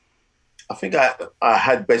 I think I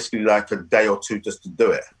had basically like a day or two just to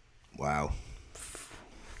do it. Wow.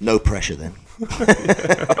 No pressure then.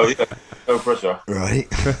 Oh yeah, no pressure. Right.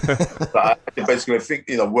 But I basically think,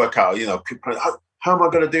 work out, how am I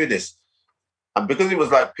going to do this? And because it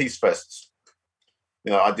was like Peace Fest,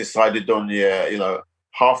 I decided on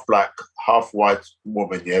half black, half white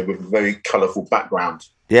woman, with a very colourful background.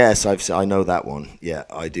 Yes, I know that one. Yeah,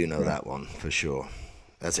 I do know that one for sure.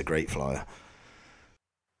 That's a great flyer.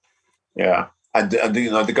 Yeah, and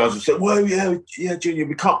the guys would say, "Well, yeah, Junior,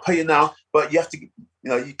 we can't pay you now, but you have to,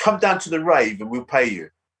 you come down to the rave and we'll pay you."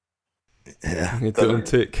 Yeah, it didn't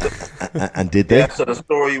tick. And did they? Yeah, so the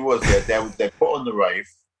story was they put on the rave,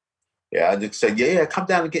 and they said, "Yeah, come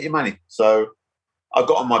down and get your money." So I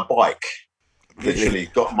got on my bike, literally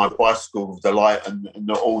got on my bicycle with the light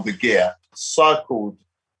and all the gear, cycled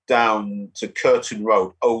down to Curtin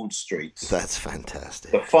Road, Old Street. That's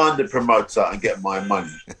fantastic. To find the promoter and get my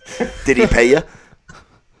money. Did he pay you?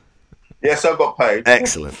 Yes, I got paid.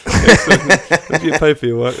 Excellent. Did you pay for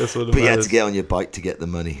your work? That's what but you had to get on your bike to get the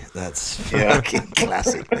money. That's fucking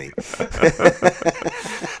classic, mate.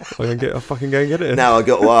 I'll fucking go and get it. Now I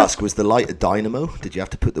got to ask: was the light a dynamo? Did you have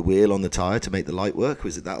to put the wheel on the tire to make the light work?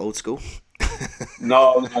 Was it that old school?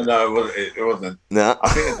 No, it wasn't. No.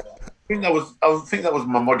 I think that was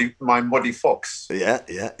my Moddy Fox. Yeah,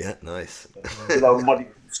 nice. Moddy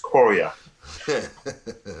Fox Courier.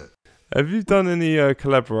 Have you done any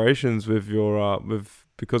collaborations with your art?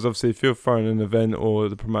 Because obviously, if you're throwing an event or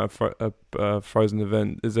the promoter throws an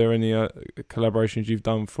event, is there any collaborations you've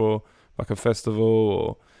done for like a festival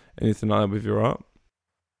or anything like that with your art?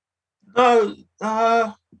 No,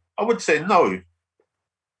 I would say no.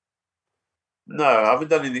 No, I haven't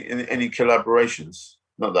done any collaborations.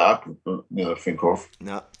 Not that I can think of.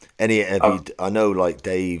 No. I know, like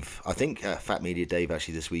Dave. I think Fat Media Dave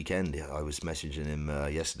actually this weekend. I was messaging him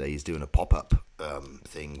yesterday. He's doing a pop-up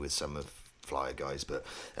thing with some of Flyer guys. But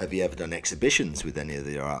have you ever done exhibitions with any of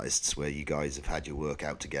the artists where you guys have had your work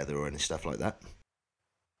out together or any stuff like that?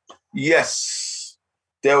 Yes,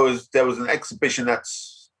 there was an exhibition at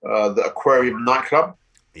the Aquarium nightclub.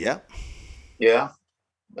 Yeah. Yeah,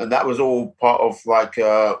 and that was all part of like.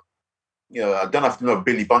 I don't have to know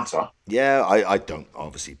Billy Bunter. Yeah, I don't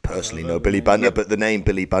obviously personally know Billy Bunter, but the name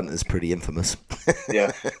Billy Bunter is pretty infamous.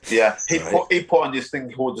 yeah. He put on this thing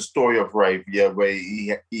called The Story of Rave, where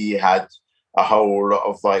he had a whole lot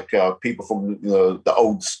of like people from the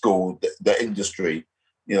old school, the industry,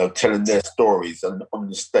 telling their stories and on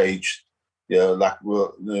the stage, like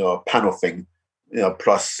a panel thing,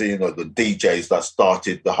 plus the DJs that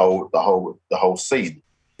started the whole scene.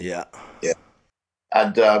 Yeah. Yeah.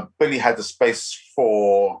 And Billy had the space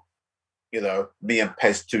for me and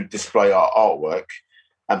Pez to display our artwork,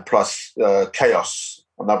 and plus Chaos,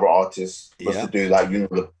 another artist, was to do like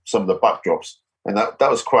some of the backdrops, and that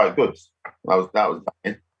was quite good. That was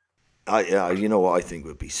You know what I think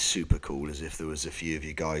would be super cool is if there was a few of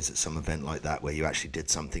you guys at some event like that where you actually did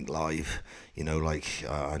something live. Like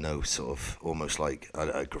I know sort of almost like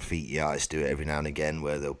a graffiti artist do it every now and again,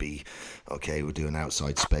 where they'll be, okay, we'll do an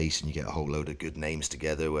outside space and you get a whole load of good names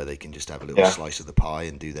together where they can just have a little slice of the pie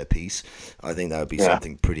and do their piece. I think that would be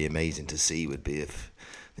something pretty amazing to see, would be if,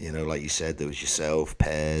 like you said, there was yourself,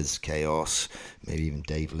 Pez, Chaos, maybe even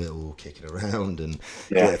Dave Little kicking around and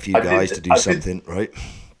get a few guys to do something, right?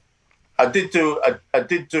 I did do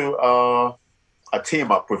a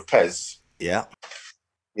team up with Pez. Yeah.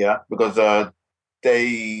 Yeah, because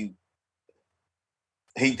he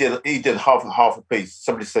did half a piece.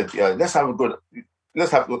 Somebody said, got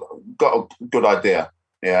a good idea,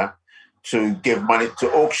 to give money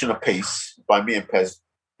to auction a piece by me and Pez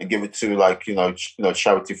and give it to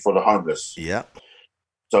charity for the homeless. Yeah.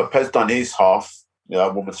 So Pez done his half,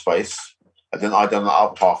 a woman's face, and then I done the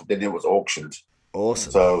other half, and then it was auctioned.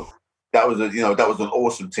 Awesome. So that was an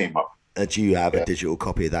awesome team up. Do you have a digital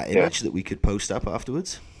copy of that image that we could post up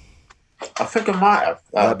afterwards? I think I might have.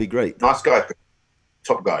 That'd be great. Nice guy,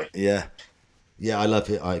 top guy. Yeah, I love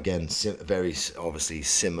it. Again, very obviously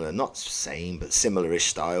similar, not same, but similar-ish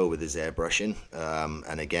style with his airbrushing.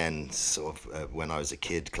 And again, sort of when I was a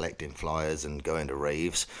kid collecting flyers and going to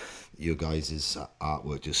raves, your guys'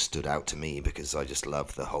 artwork just stood out to me because I just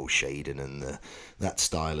love the whole shading and that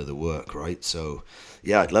style of the work, right? So,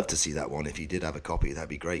 yeah, I'd love to see that one. If you did have a copy, that'd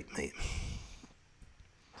be great, mate.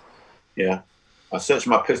 Yeah, I searched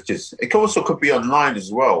my pictures. It also could be online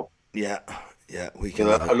as well. Yeah, we can.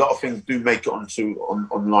 A lot of things do make it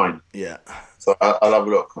online. Yeah. So I'll have a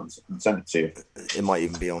look and send it to you. It might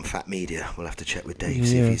even be on Fat Media. We'll have to check with Dave,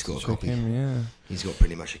 see if he's got a copy. He's got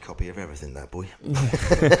pretty much a copy of everything, that boy.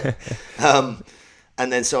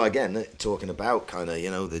 And then, so again, talking about kind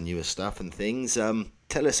of, the newer stuff and things,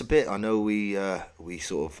 tell us a bit. I know we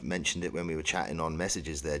sort of mentioned it when we were chatting on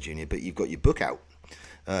messages there, Junior, but you've got your book out.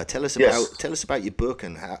 Tell us about your book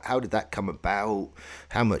and how did that come about?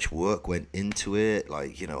 How much work went into it?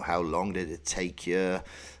 Like, how long did it take you?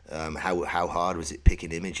 How hard was it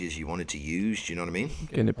picking images you wanted to use? Do you know what I mean?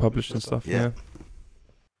 Getting it published and stuff. Yeah.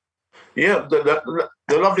 Yeah. The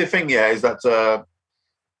lovely thing here is that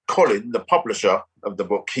Colin, the publisher of the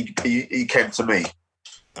book, he came to me.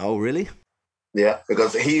 Oh, really? Yeah,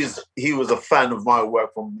 because he was a fan of my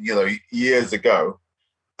work from years ago,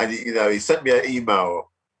 and he sent me an email.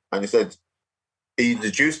 And he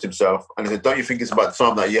introduced himself, and he said, "Don't you think it's about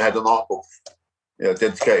time that you had an art book,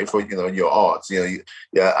 dedicated for your art?"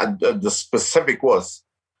 And the specific was,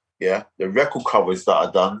 the record covers that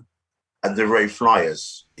are done, and the rave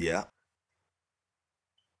flyers. Yeah.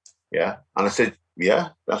 And I said,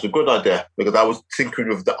 that's a good idea, because I was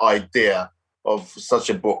thinking of the idea of such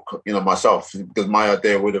a book, myself, because my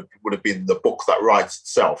idea would have been the book that writes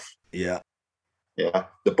itself. Yeah. Yeah,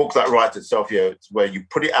 the book that writes itself, it's where you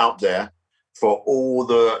put it out there for all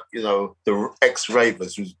the, the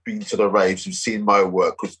ex-ravers who's been to the raves, who've seen my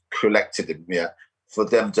work, who's collected them, for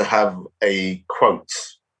them to have a quote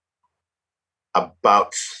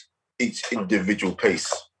about each individual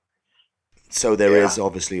piece. So there is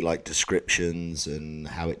obviously like descriptions and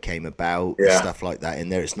how it came about, and stuff like that in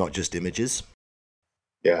there. It's not just images.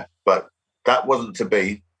 Yeah, but that wasn't to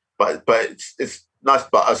be. But it's nice.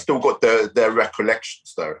 But I still got their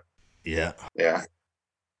recollections though. Yeah. Yeah.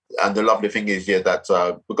 And the lovely thing is,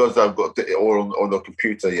 that because I've got it all on the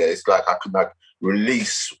computer, it's like I can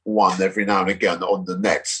release one every now and again on the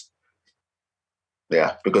net.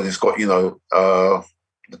 Yeah, because it's got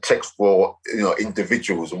the text for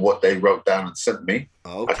individuals and what they wrote down and sent me.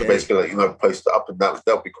 Okay. I can basically post it up, and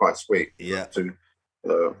that'll be quite sweet. Yeah. To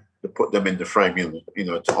put them in the frame, to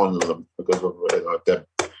honour them because of them,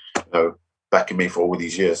 backing me for all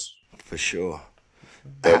these years. For sure.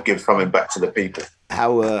 They'll give something back to the people.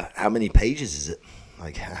 How many pages is it?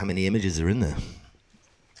 Like, how many images are in there?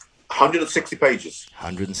 160 pages.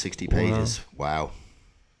 160 pages. Wow.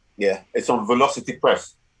 Yeah, it's on Velocity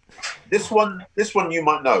Press. This one you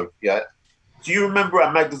might know. Yeah. Do you remember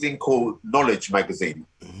a magazine called Knowledge magazine?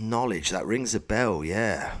 Knowledge, that rings a bell.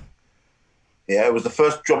 Yeah. Yeah, it was the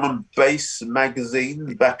first drum and bass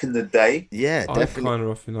magazine back in the day. Yeah,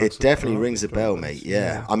 definitely. It definitely rings a bell, mate.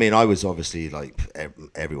 Yeah. I mean, I was obviously like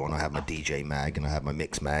everyone. I had my DJ mag and I had my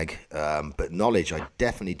mix mag. But Knowledge, I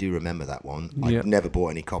definitely do remember that one. Yeah. I've never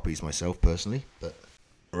bought any copies myself personally, but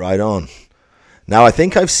right on. Now, I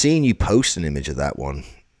think I've seen you post an image of that one.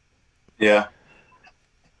 Yeah.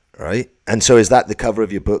 Right. And so is that the cover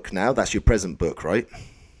of your book now? That's your present book, right?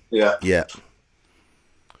 Yeah. Yeah.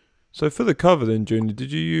 So for the cover then, Junior,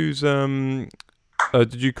 did you use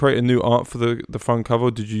did you create a new art for the front cover,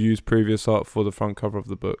 or did you use previous art for the front cover of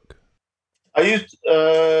the book? I used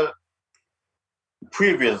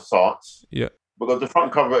previous art. Yeah. Because the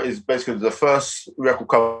front cover is basically the first record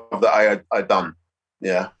cover that I done.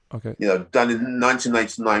 Yeah. Okay. You know, done in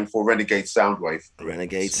 1999 for Renegade Soundwave.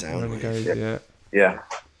 Yeah. Yeah.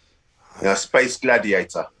 Yeah, Space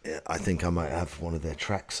Gladiator. Yeah, I think I might have one of their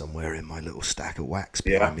tracks somewhere in my little stack of wax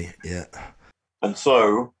behind me. Yeah. And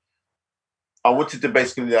so I wanted to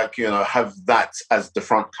basically have that as the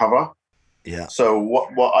front cover. Yeah. So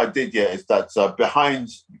what I did is that behind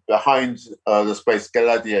the Space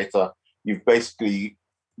Gladiator, you've basically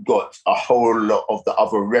got a whole lot of the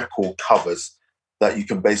other record covers that you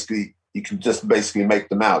can just make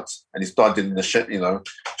them out, and it's started in the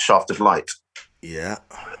shaft of light. Yeah.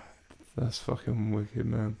 That's fucking wicked,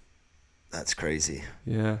 man. That's crazy.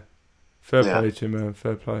 Yeah. Fair play to you, man.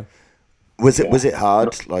 Fair play. Was it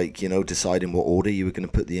hard, like, deciding what order you were going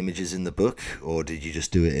to put the images in the book, or did you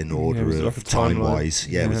just do it in order of like time-wise?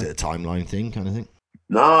 Yeah, was it a timeline thing kind of thing?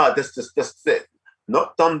 No, that's it.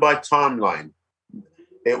 Not done by timeline.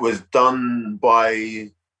 It was done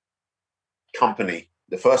by company.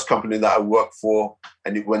 The first company that I worked for,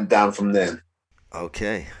 and it went down from then.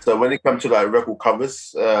 Okay. So when it comes to like record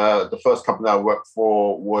covers, the first company I worked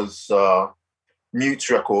for was Mute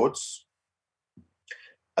Records,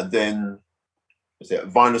 and then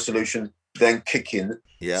Vinyl Solution, then Kickin'.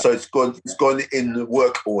 Yeah. So it's gone in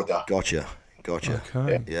work order. Gotcha.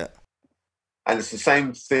 Okay. Yeah. And it's the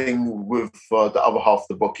same thing with the other half of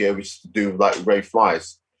the book here, which is to do with like Rave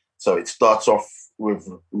Flyers. So it starts off with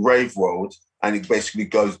Rave World, and it basically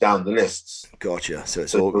goes down the lists. Gotcha. So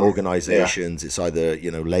it's organizations. Yeah. It's either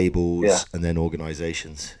labels and then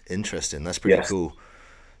organizations. Interesting. That's pretty cool.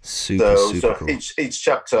 Super cool. Each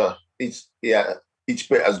chapter, each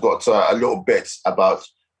bit has got a little bit about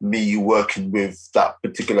me working with that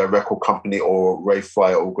particular record company or Rave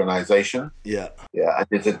Flyer organization. Yeah. Yeah, and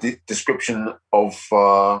there's a description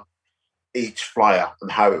of each flyer and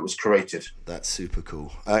how it was created. That's super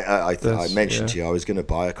cool. I mentioned to you I was going to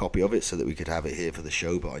buy a copy of it so that we could have it here for the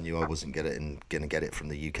show, but I knew I wasn't going to get it from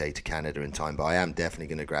the UK to Canada in time. But I am definitely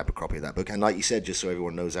going to grab a copy of that book. And like you said, just so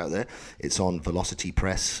everyone knows out there, it's on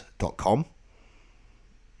velocitypress.com.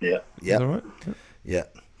 Yeah. Yeah. All right. Yeah.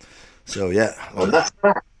 So yeah,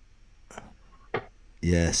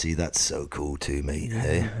 see, that's so cool too, mate.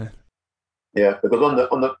 Hey. Yeah, because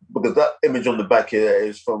because that image on the back here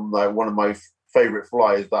is from like one of my favorite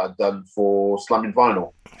flyers that I've done for Slamming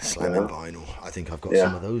Vinyl. Slamming Vinyl. I think I've got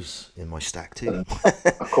some of those in my stack too.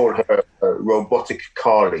 I called her Robotic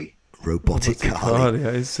Carly. Robotic Carly.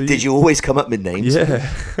 Yeah, did you always come up with names? Yeah.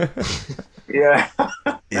 Yeah.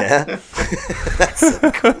 Yeah. That's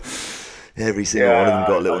so cool. Every single one of them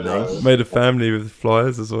got a little name. Made a family with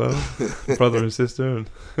flyers as well, brother and sister.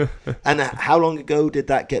 And how long ago did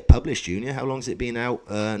that get published, Junior? How long has it been out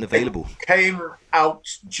and available? It came out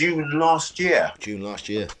June last year.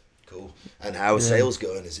 Cool. And how are sales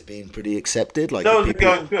going? Has it been pretty accepted? Like, no, it's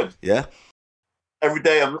going good. Yeah. Every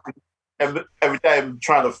day I'm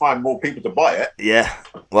trying to find more people to buy it. Yeah.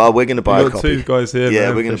 Well, we're going to buy a copy. Two guys here. Yeah,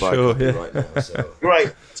 man, we're going to buy a copy right now. So.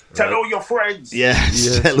 Great. Tell all your friends. Yeah,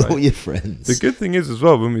 tell all your friends. The good thing is as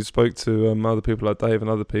well, when we spoke to other people like Dave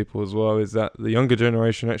and other people as well, is that the younger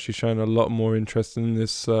generation actually showing a lot more interest in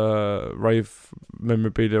this rave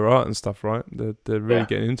memorabilia art and stuff, right? They're really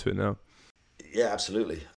getting into it now. Yeah,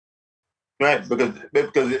 absolutely. Right, because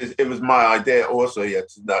it was my idea also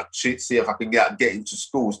to see if I can get into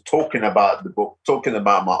schools talking about the book, talking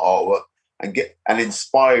about my artwork, and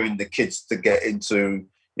inspiring the kids to get into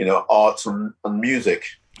art and music.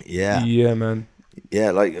 Yeah, man. Yeah,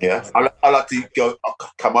 I like to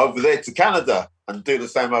come over there to Canada and do the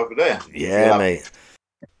same over there. Yeah, mate.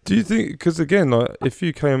 Do you think? Because again, like if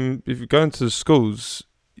you go into the schools,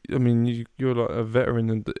 I mean, you're like a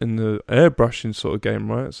veteran in the airbrushing sort of game,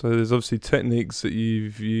 right? So there's obviously techniques that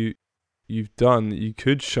you've done that you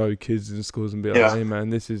could show kids in schools and be like, hey man,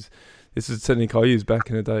 this is a technique I used back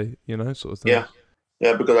in the day, sort of thing.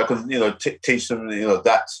 Yeah, because I can, teach them,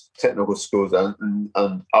 that technical skills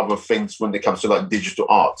and other things when it comes to like digital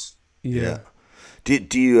art. Yeah. Do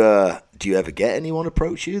you ever get anyone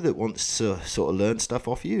approach you that wants to sort of learn stuff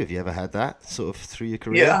off you? Have you ever had that sort of through your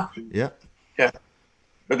career? Yeah. Yeah. Yeah.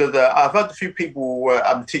 Because I've had a few people where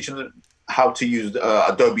I'm teaching them how to use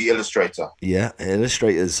Adobe Illustrator. Yeah,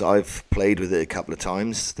 Illustrators, I've played with it a couple of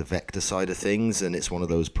times, the vector side of things, and it's one of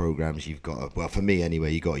those programs you've got to, well, for me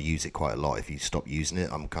anyway, you got to use it quite a lot. If you stop using it,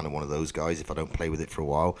 I'm kind of one of those guys. If I don't play with it for a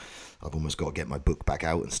while, I've almost got to get my book back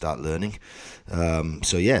out and start learning.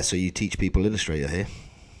 So you teach people Illustrator here?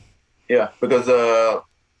 Yeah, because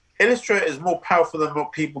Illustrator is more powerful than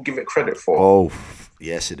what people give it credit for. Oh,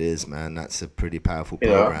 yes, it is, man. That's a pretty powerful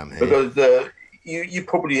program here. Because you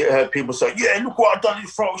probably heard people say, yeah, look what I've done in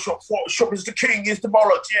Photoshop. Photoshop is the king, is the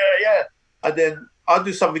bollocks. Yeah. And then I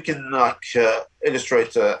do something in like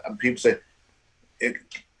Illustrator, and people say,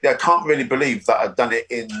 I can't really believe that I've done it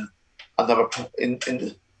in another in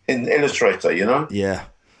Illustrator, you know? Yeah.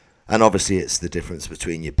 And obviously it's the difference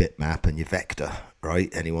between your bitmap and your vector, right?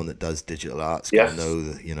 Anyone that does digital art's going to know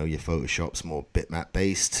that, you know, your Photoshop's more bitmap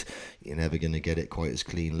based. You're never going to get it quite as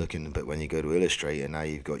clean looking. But when you go to Illustrator, now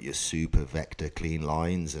you've got your super vector clean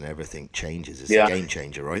lines and everything changes. It's a game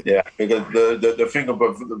changer, right? Yeah, because the thing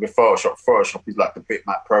about the Photoshop is like a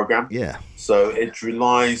bitmap program. Yeah. So it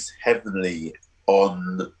relies heavily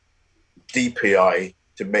on DPI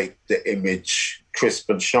to make the image crisp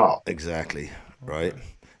and sharp. Exactly, right?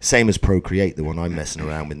 Same as Procreate, the one I'm messing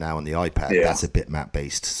around with now on the iPad. Yeah. That's a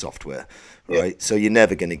bitmap-based software, right? Yeah. So you're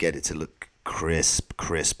never going to get it to look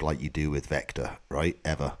crisp like you do with Vector, right?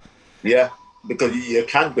 Ever. Yeah, because you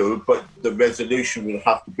can do it, but the resolution will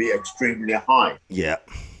have to be extremely high. Yeah.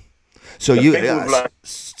 So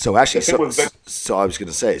so I was going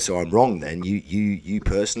to say, so I'm wrong then. You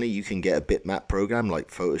personally, you can get a bitmap program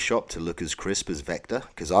like Photoshop to look as crisp as Vector,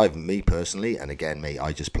 because me personally, and again, mate,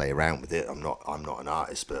 I just play around with it. I'm not an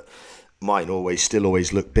artist, but mine always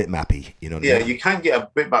look bitmappy. You know what I mean? You can get a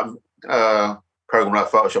bitmap program like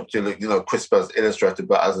Photoshop to look, you know, crisp as Illustrator,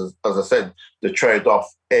 but as I said, the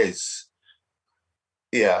trade-off is,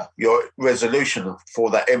 your resolution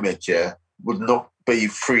for that image, would not be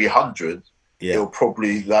 300. It'll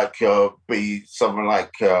probably be something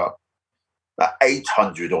like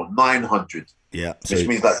 800 or 900. Yeah, which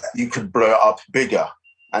means that you can blow it up bigger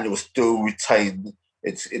and it will still retain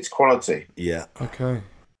its quality. Yeah. Okay.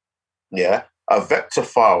 Yeah, a vector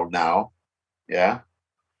file now. Yeah,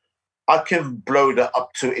 I can blow that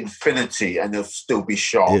up to infinity and it'll still be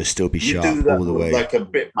sharp. It'll still be sharp do that all the way. Like a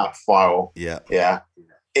bitmap file. Yeah. Yeah.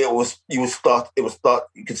 You can start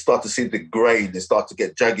to see the grain. They start to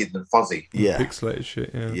get jagged and fuzzy. Yeah. Pixelated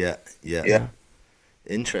shit, yeah.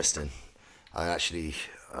 Interesting. I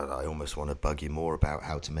almost want to bug you more about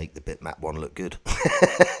how to make the bitmap one look good.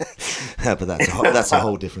 But that's a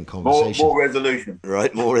whole different conversation. More resolution.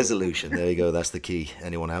 Right, more resolution. There you go. That's the key.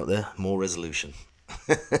 Anyone out there? More resolution.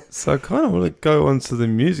 So I kind of want to go on to the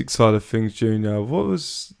music side of things, Junior. What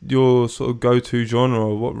was your sort of go-to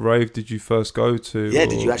genre? What rave did you first go to? Yeah,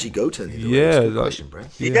 did you actually go to any of the raves? Good question, Brad.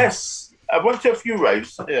 Yes, I went to a few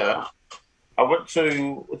raves. Yeah, I went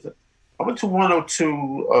to 1 or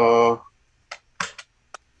 2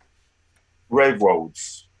 rave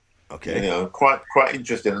roads. Okay, you know, quite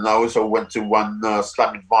interesting. And I also went to one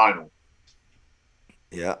slamming vinyl.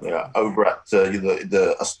 Yeah, over at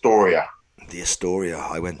the Astoria. The Astoria,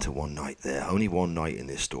 I went to one night there. Only one night in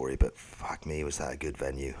the Astoria, but fuck me, was that a good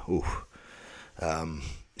venue. Ooh.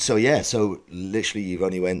 So literally you've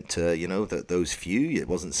only went to, those few. It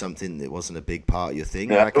wasn't a big part of your thing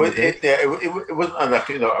back in the day? It wasn't like,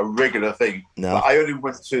 a regular thing. No. But I only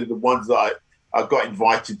went to the ones that I got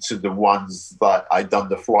invited to, the ones that I done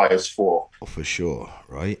the flyers for. Oh, for sure,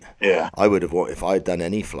 right? Yeah. I would have, if I'd done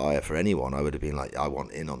any flyer for anyone, I would have been like, I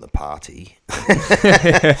want in on the party.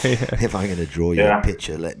 If I'm going to draw you a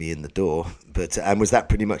picture, let me in the door. But and was that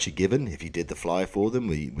pretty much a given? If you did the flyer for them,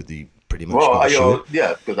 would you pretty much? Well,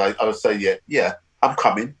 because I would say, I'm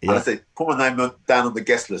coming. Yeah. And I say, put my name down on the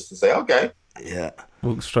guest list and say, okay. Yeah.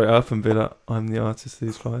 Walk straight up and be like, I'm the artist of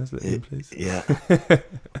these flyers, let me in, please. Yeah.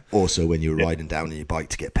 Also, when you're riding down on your bike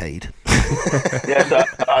to get paid. So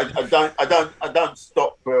I don't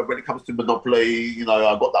stop when it comes to Monopoly. I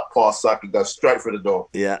got that pass, so I can go straight for the door.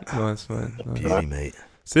 Yeah. Nice, man. Nice. Beauty, mate.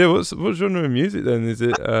 So yeah, what genre of music then is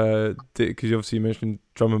it? Because obviously you mentioned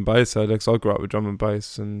drum and bass. So I grew up with drum and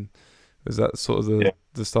bass, and was that sort of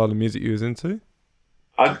the style of music you was into?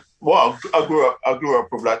 I grew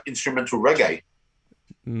up with like instrumental reggae.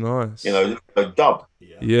 Nice. The dub.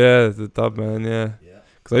 Yeah, the dub, man. Yeah.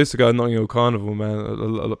 Because I used to go to Notting Hill Carnival, man, a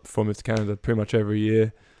lot before I moved to Canada, pretty much every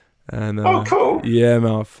year. And cool. Yeah,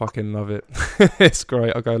 man, I fucking love it. It's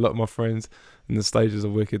great. I go a lot with my friends, and the stages are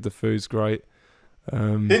wicked. The food's great.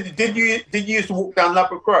 Did you used to walk down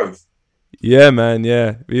Labrador Grove? Yeah, man.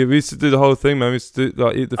 Yeah, we used to do the whole thing, man. We used to do,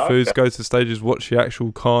 like eat the foods, Okay. go to stages, watch the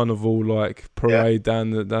actual carnival like Yeah. parade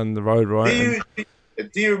down the road, right?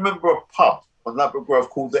 Do you remember a pub on Labrador Grove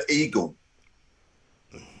called the Eagle?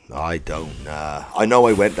 I don't. I know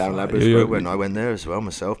I went down Labrador you- Road when I went there as well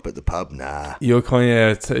myself, but the pub, nah. You're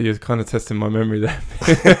you're kind of testing my memory there.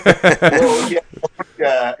 Well,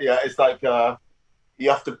 yeah. It's like you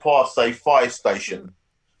have to pass a fire station,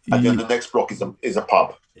 and then the next block is a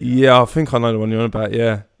pub. Yeah, I think I know the one you're on about.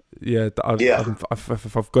 Yeah, yeah. Yeah.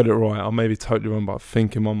 If I've got it right, I may be totally wrong, but I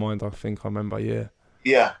think in my mind, I think I remember. Yeah.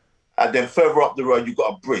 Yeah, and then further up the road you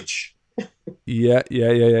got a bridge. Yeah.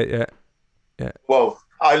 Well,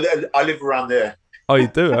 I live around there. Oh, you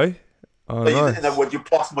do, eh? Oh, So nice. in other words, you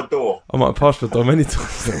pass my door. I might have passed the door many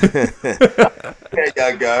times.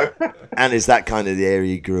 There you go. And is that kind of the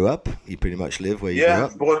area you grew up? You pretty much live where you grew Yeah,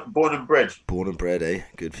 up? born and bred. Born and bred, eh?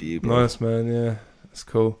 Good for you, bro. Nice, man. Yeah, that's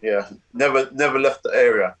cool. Yeah, never left the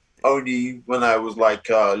area. Only when I was like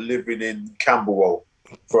living in Camberwell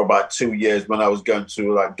for about 2 years when I was going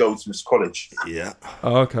to like Goldsmiths College. Yeah.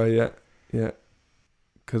 Oh, okay, yeah.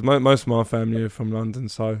 Because most of my family are from London,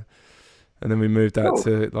 so, and then we moved out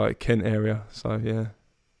to like Kent area, so yeah.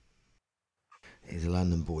 He's a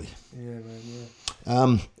London boy. Yeah, man.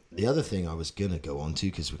 Yeah. The other thing I was going to go on to,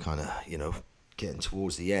 because we're kind of, getting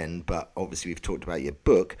towards the end, but obviously we've talked about your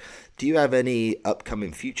book. Do you have any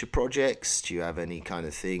upcoming future projects? Do you have any kind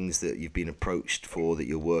of things that you've been approached for that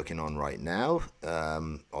you're working on right now?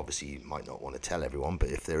 Obviously you might not want to tell everyone, but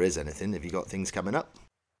if there is anything, have you got things coming up?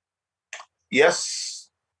 Yes,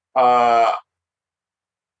 I've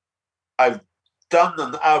done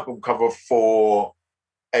an album cover for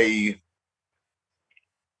a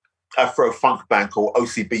Afro funk band called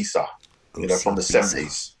OCBisa, from the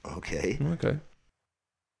 70s. Okay. Okay.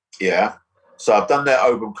 Yeah. So I've done their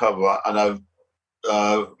album cover and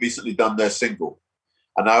I've recently done their single.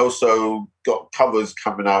 And I also got covers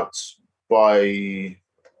coming out by,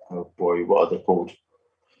 oh boy, what are they called?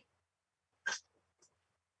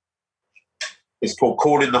 It's called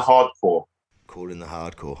Calling the Hardcore. Calling the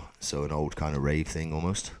Hardcore. So an old kind of rave thing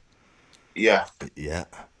almost. Yeah. Yeah.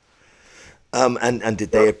 And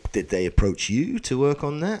did they approach you to work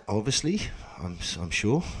on that? Obviously, I'm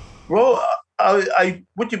sure. Well, I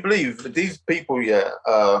would you believe these people? Yeah,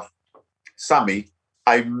 Sammy.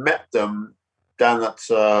 I met them down at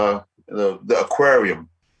the aquarium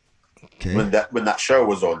when that show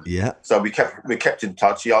was on. Yeah. So we kept in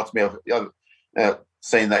touch. He asked me,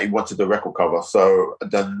 saying that he wanted the record cover. So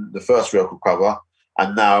then the first record cover,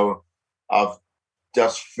 and now I've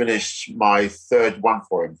just finished my third one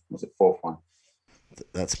for him. Was it fourth one?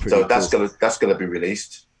 That's pretty. So cool. that's gonna be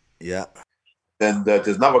released. Yeah. Then there's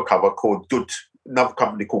another cover called another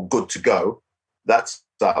company called Good to Go. That's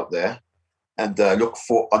out there. And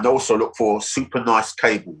also look for Super Nice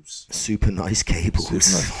Cables. Super Nice Cables. Super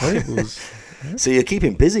nice cables. So you're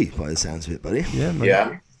keeping busy by the sounds of it, buddy. Yeah, man.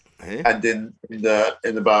 Yeah. Hey? And in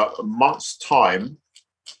about a month's time,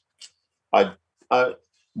 I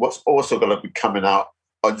what's also going to be coming out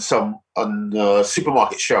on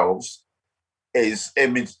supermarket shelves is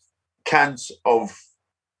cans of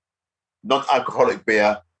non-alcoholic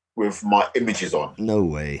beer with my images on. No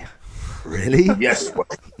way. Really? Yes.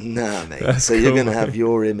 Nah, mate. That's so you're cool, going to mate. have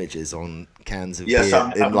your images on cans of Yes, beer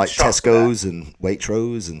I'm in like shocked at Tesco's and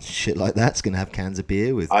Waitrose and shit like that. It's going to have cans of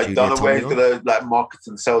beer with I Junior don't know where he's Tomlin going to like market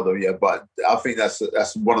and sell them yet, but I think that's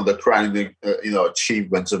one of the crowning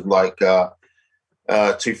achievements of like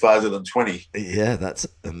 2020. on. Yeah, that's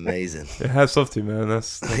amazing. Yeah, hats off to you, man.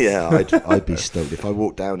 That's Yeah, I'd be stoked if I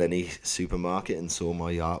walked down any supermarket and saw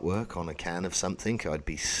my artwork on a can of something. I'd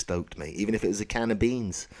be stoked, mate. Even if it was a can of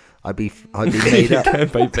beans, I'd be made up. can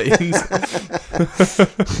baked beans.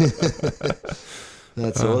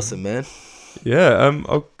 That's awesome, man. Yeah.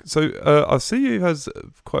 I see you has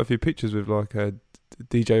quite a few pictures with like a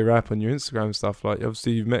DJ rap on your Instagram and stuff. Like,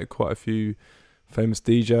 obviously, you've met quite a few famous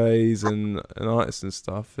DJs and artists and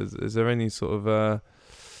stuff. Is there any sort of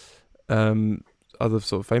other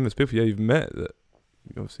sort of famous people you've met that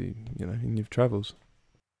obviously in your travels?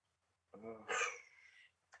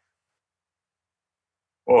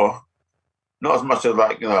 Or not as much as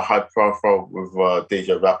like high profile with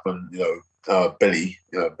DJ rap and Billy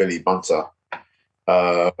Bunter.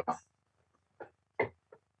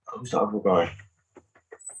 Who's that other guy?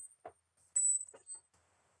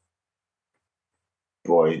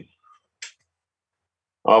 Boy.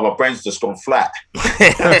 Oh, my brain's just gone flat.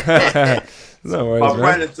 No worries, My man.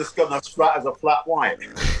 brain has just gone as flat as a flat white.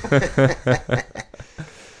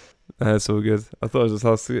 That's all good. I thought I was just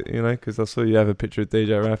asking, because I saw you have a picture of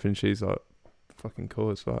DJ rap and she's like fucking cool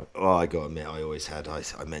as fuck. Oh, I got to admit, I always had. I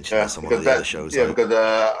mentioned this on one of the other shows. Yeah, because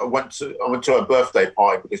I went to her birthday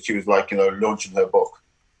party because she was like, launching her book.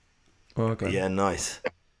 Oh, okay. Yeah, nice.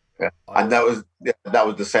 Yeah. And that was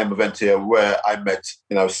the same event here where I met,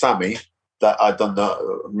 Sammy, that I'd done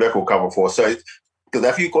the record cover for. So, because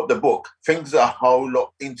if you got the book, things are a whole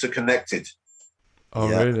lot interconnected. Oh,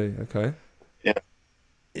 yeah. Really? Okay. Yeah.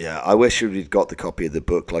 Yeah, I wish we'd got the copy of the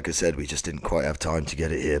book. Like I said, we just didn't quite have time to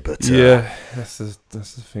get it here. But yeah, that's the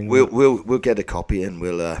thing. We'll get a copy, and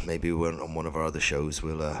we'll maybe on one of our other shows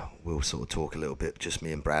we'll sort of talk a little bit. Just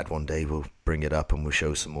me and Brad one day. We'll bring it up and we'll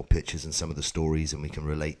show some more pictures and some of the stories, and we can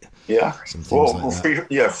relate. Yeah. Some things like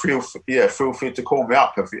that. Feel free to call me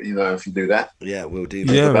up if you do that. Yeah, we'll do.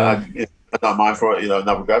 Yeah, man. I don't mind for it.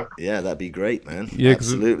 Another go. Yeah, that'd be great, man. Yeah,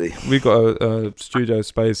 absolutely. We got a studio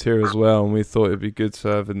space here as well, and we thought it'd be good to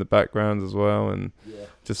have in the background as well, and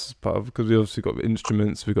just as part of, because we obviously got the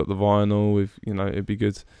instruments, we got the vinyl. It'd be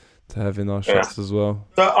good to have in our shots as well.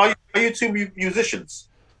 So, are you two musicians?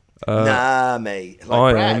 Nah, mate.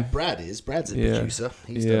 Like I am. Brad's a producer.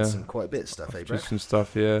 He's done quite a bit of stuff, Brad? Some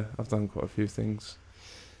stuff, yeah. I've done quite a few things.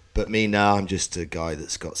 But me now, I'm just a guy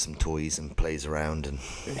that's got some toys and plays around, and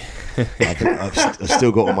I've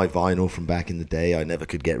still got all my vinyl from back in the day. I never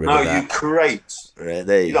could get rid of that. No, you create. Right,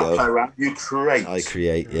 there you go. Don't play around. You create. I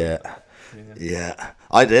create, yeah.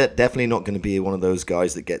 I'm definitely not going to be one of those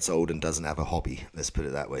guys that gets old and doesn't have a hobby. Let's put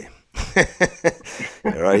it that way.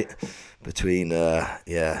 Right? Between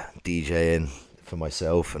DJing for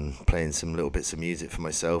myself and playing some little bits of music for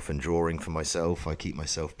myself and drawing for myself, I keep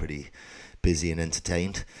myself pretty busy and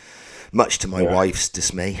entertained, much to my wife's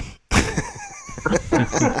dismay.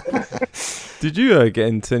 Did you get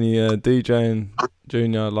into any DJing,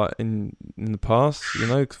 Junior, like in the past,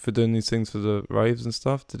 for doing these things for the raves and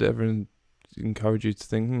stuff? Did it ever encourage you to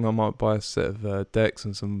think, I might buy a set of decks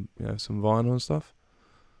and some vinyl and stuff?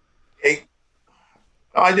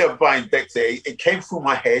 I didn't buy decks. It came through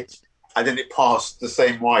my head and then it passed the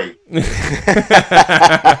same way.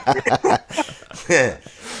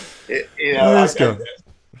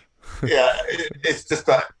 It's just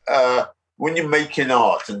that when you're making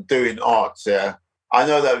art and doing art, I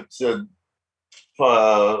know that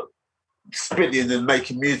spitting and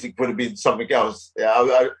making music would have been something else.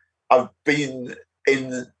 I've been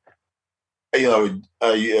in a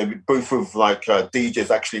booth with like DJs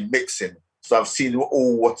actually mixing, so I've seen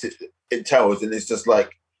all what it entails, and it's just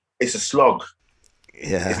like it's a slog.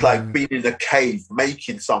 Yeah, it's like being in a cave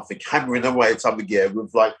making something, hammering away at something. Yeah,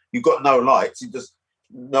 with like you've got no lights, you just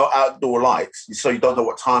no outdoor lights, so you don't know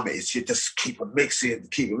what time it is. You just keep it mixing.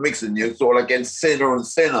 You're sort of like getting thinner and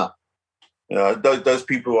thinner. Those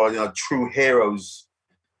people are true heroes.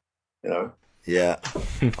 Yeah,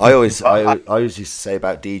 I always used to say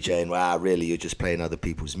about DJing, wow, really, you're just playing other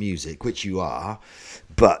people's music, which you are,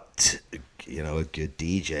 but a good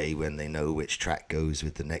DJ, when they know which track goes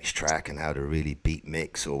with the next track and how to really beat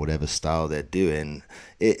mix or whatever style they're doing,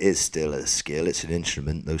 it is still a skill. It's an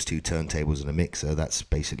instrument. Those two turntables and a mixer, that's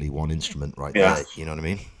basically one instrument right there. You know what I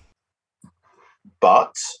mean?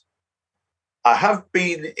 But I have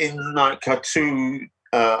been in like 3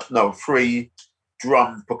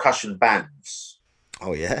 drum percussion bands.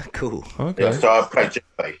 Oh yeah, cool. Okay. Yeah, so I play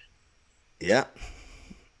djembe. Yeah.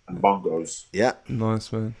 And bongos. Yeah.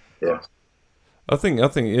 Nice, man. Yeah. I think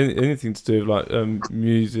anything to do with like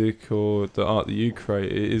music or the art that you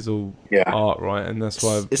create, it is all art, right? And that's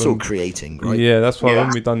why it's all creating, right? Yeah, that's why when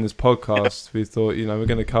we've done this podcast, we thought we're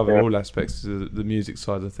going to cover all aspects of the music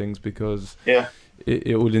side of things, because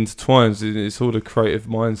it all intertwines. It's all a creative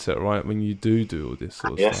mindset, right? When you do all this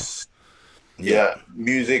sort of stuff. Yeah,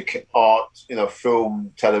 music, art,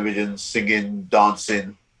 film, television, singing,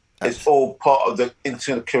 dancing. It's all part of the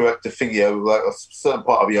interconnected thing, like a certain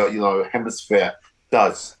part of your hemisphere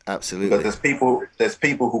does. Absolutely. Because there's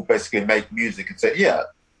people who basically make music and say,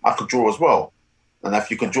 I could draw as well. And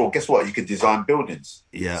if you can draw, guess what? You can design buildings.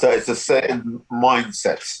 Yeah. So it's a certain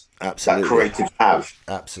mindset that creatives have.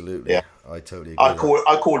 Absolutely. Yeah. I totally agree.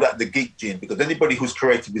 I call that the geek gene, because anybody who's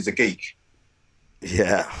creative is a geek.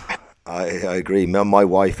 Yeah, I agree. My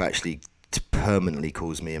wife actually permanently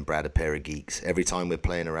calls me and Brad a pair of geeks. Every time we're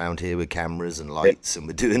playing around here with cameras and lights and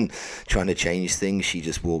we're trying to change things, she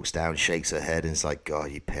just walks down, shakes her head, and it's like,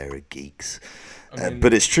 God, you pair of geeks.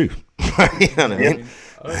 But it's true. You know what I mean?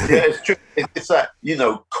 Yeah, it's true. It's that,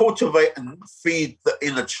 cultivate and feed the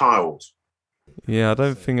inner child. Yeah, I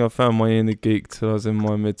don't think I found my inner geek till I was in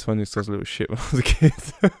my mid-20s. I was a little shit when I was a kid.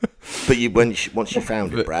 But once you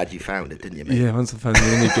found it, Brad, you found it, didn't you, mate? Yeah, once I found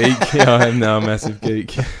the inner geek, I am now a massive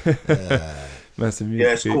geek. Massive music.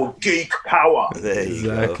 Yeah, it's called Geek Power. There you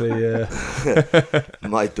go. Exactly, yeah.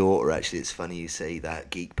 My daughter, actually, it's funny you say that,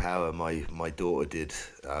 Geek Power. My daughter did,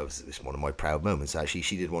 it's one of my proud moments, actually.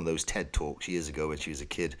 She did one of those TED Talks years ago when she was a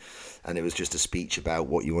kid, and it was just a speech about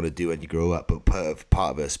what you want to do when you grow up. But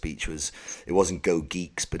part of her speech was, it wasn't go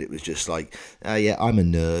geeks, but it was just like, yeah, I'm a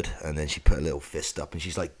nerd. And then she put a little fist up and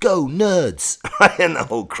she's like, go nerds. And the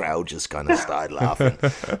whole crowd just kind of started laughing.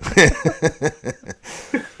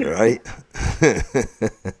 Right?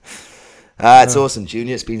 It's awesome,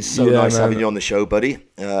 Junior. It's been so nice having you on the show, buddy.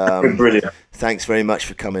 Brilliant. Thanks very much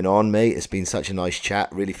for coming on, mate. It's been such a nice chat.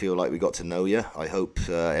 Really feel like we got to know you. I hope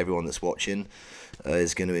everyone that's watching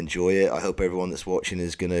is going to enjoy it. I hope everyone that's watching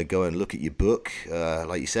is going to go and look at your book.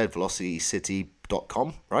 Like you said,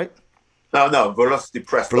 velocitycity.com, right? No,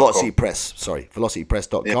 VelocityPress.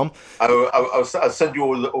 VelocityPress.com. Yeah. I'll send you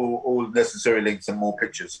all necessary links and more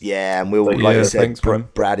pictures. Yeah, and we'll, like I said,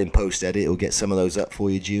 Brad in post edit will get some of those up for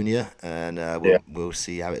you, Junior, and we'll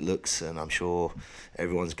see how it looks. And I'm sure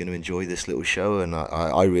everyone's going to enjoy this little show. And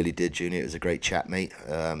I really did, Junior. It was a great chat, mate.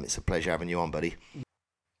 It's a pleasure having you on, buddy.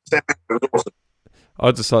 It was awesome.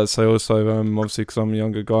 I'd just like to say also, obviously, because I'm a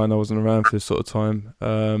younger guy and I wasn't around for this sort of time,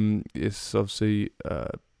 it's obviously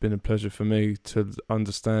been a pleasure for me to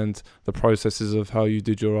understand the processes of how you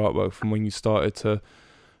did your artwork from when you started to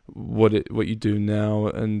what you do now,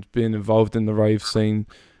 and being involved in the rave scene,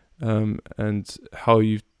 and how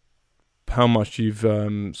much you've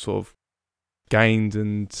sort of gained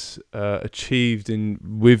and achieved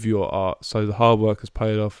with your art. So the hard work has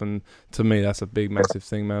paid off, and to me that's a big, massive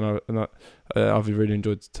thing, man. I've really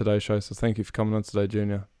enjoyed today's show, so thank you for coming on today,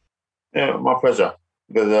 Junior. Yeah, my pleasure.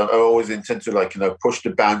 Because I always intend to push the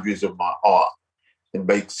boundaries of my art and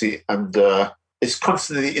it's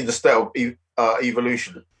constantly in the state of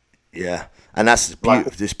evolution. Yeah, and that's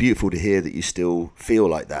it's beautiful to hear that you still feel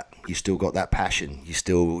like that. You still got that passion. You're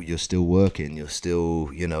still working. You're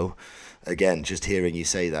still, again, just hearing you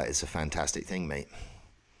say that is a fantastic thing, mate.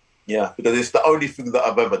 Yeah, because it's the only thing that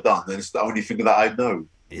I've ever done, and it's the only thing that I know.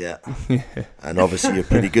 Yeah, and obviously you're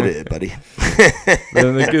pretty good at it, buddy.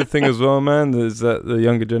 And the good thing as well, man, is that the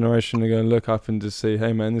younger generation are going to look up and just see,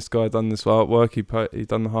 hey, man, this guy done this artwork. He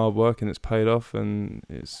done the hard work, and it's paid off, and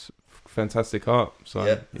it's fantastic art.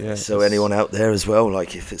 So yeah. So anyone out there as well,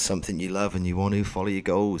 like if it's something you love and you want to follow your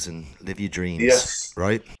goals and live your dreams, yes,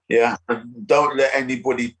 right? Yeah, and don't let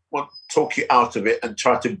anybody talk you out of it and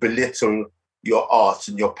try to belittle your art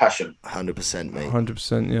and your passion. 100%, mate.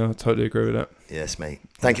 100%, yeah, I totally agree with that. Yes, mate.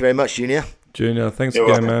 Thank you very much, Junior. Junior, thanks You're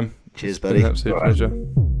again, welcome. man. Cheers, It's been buddy. an absolute pleasure.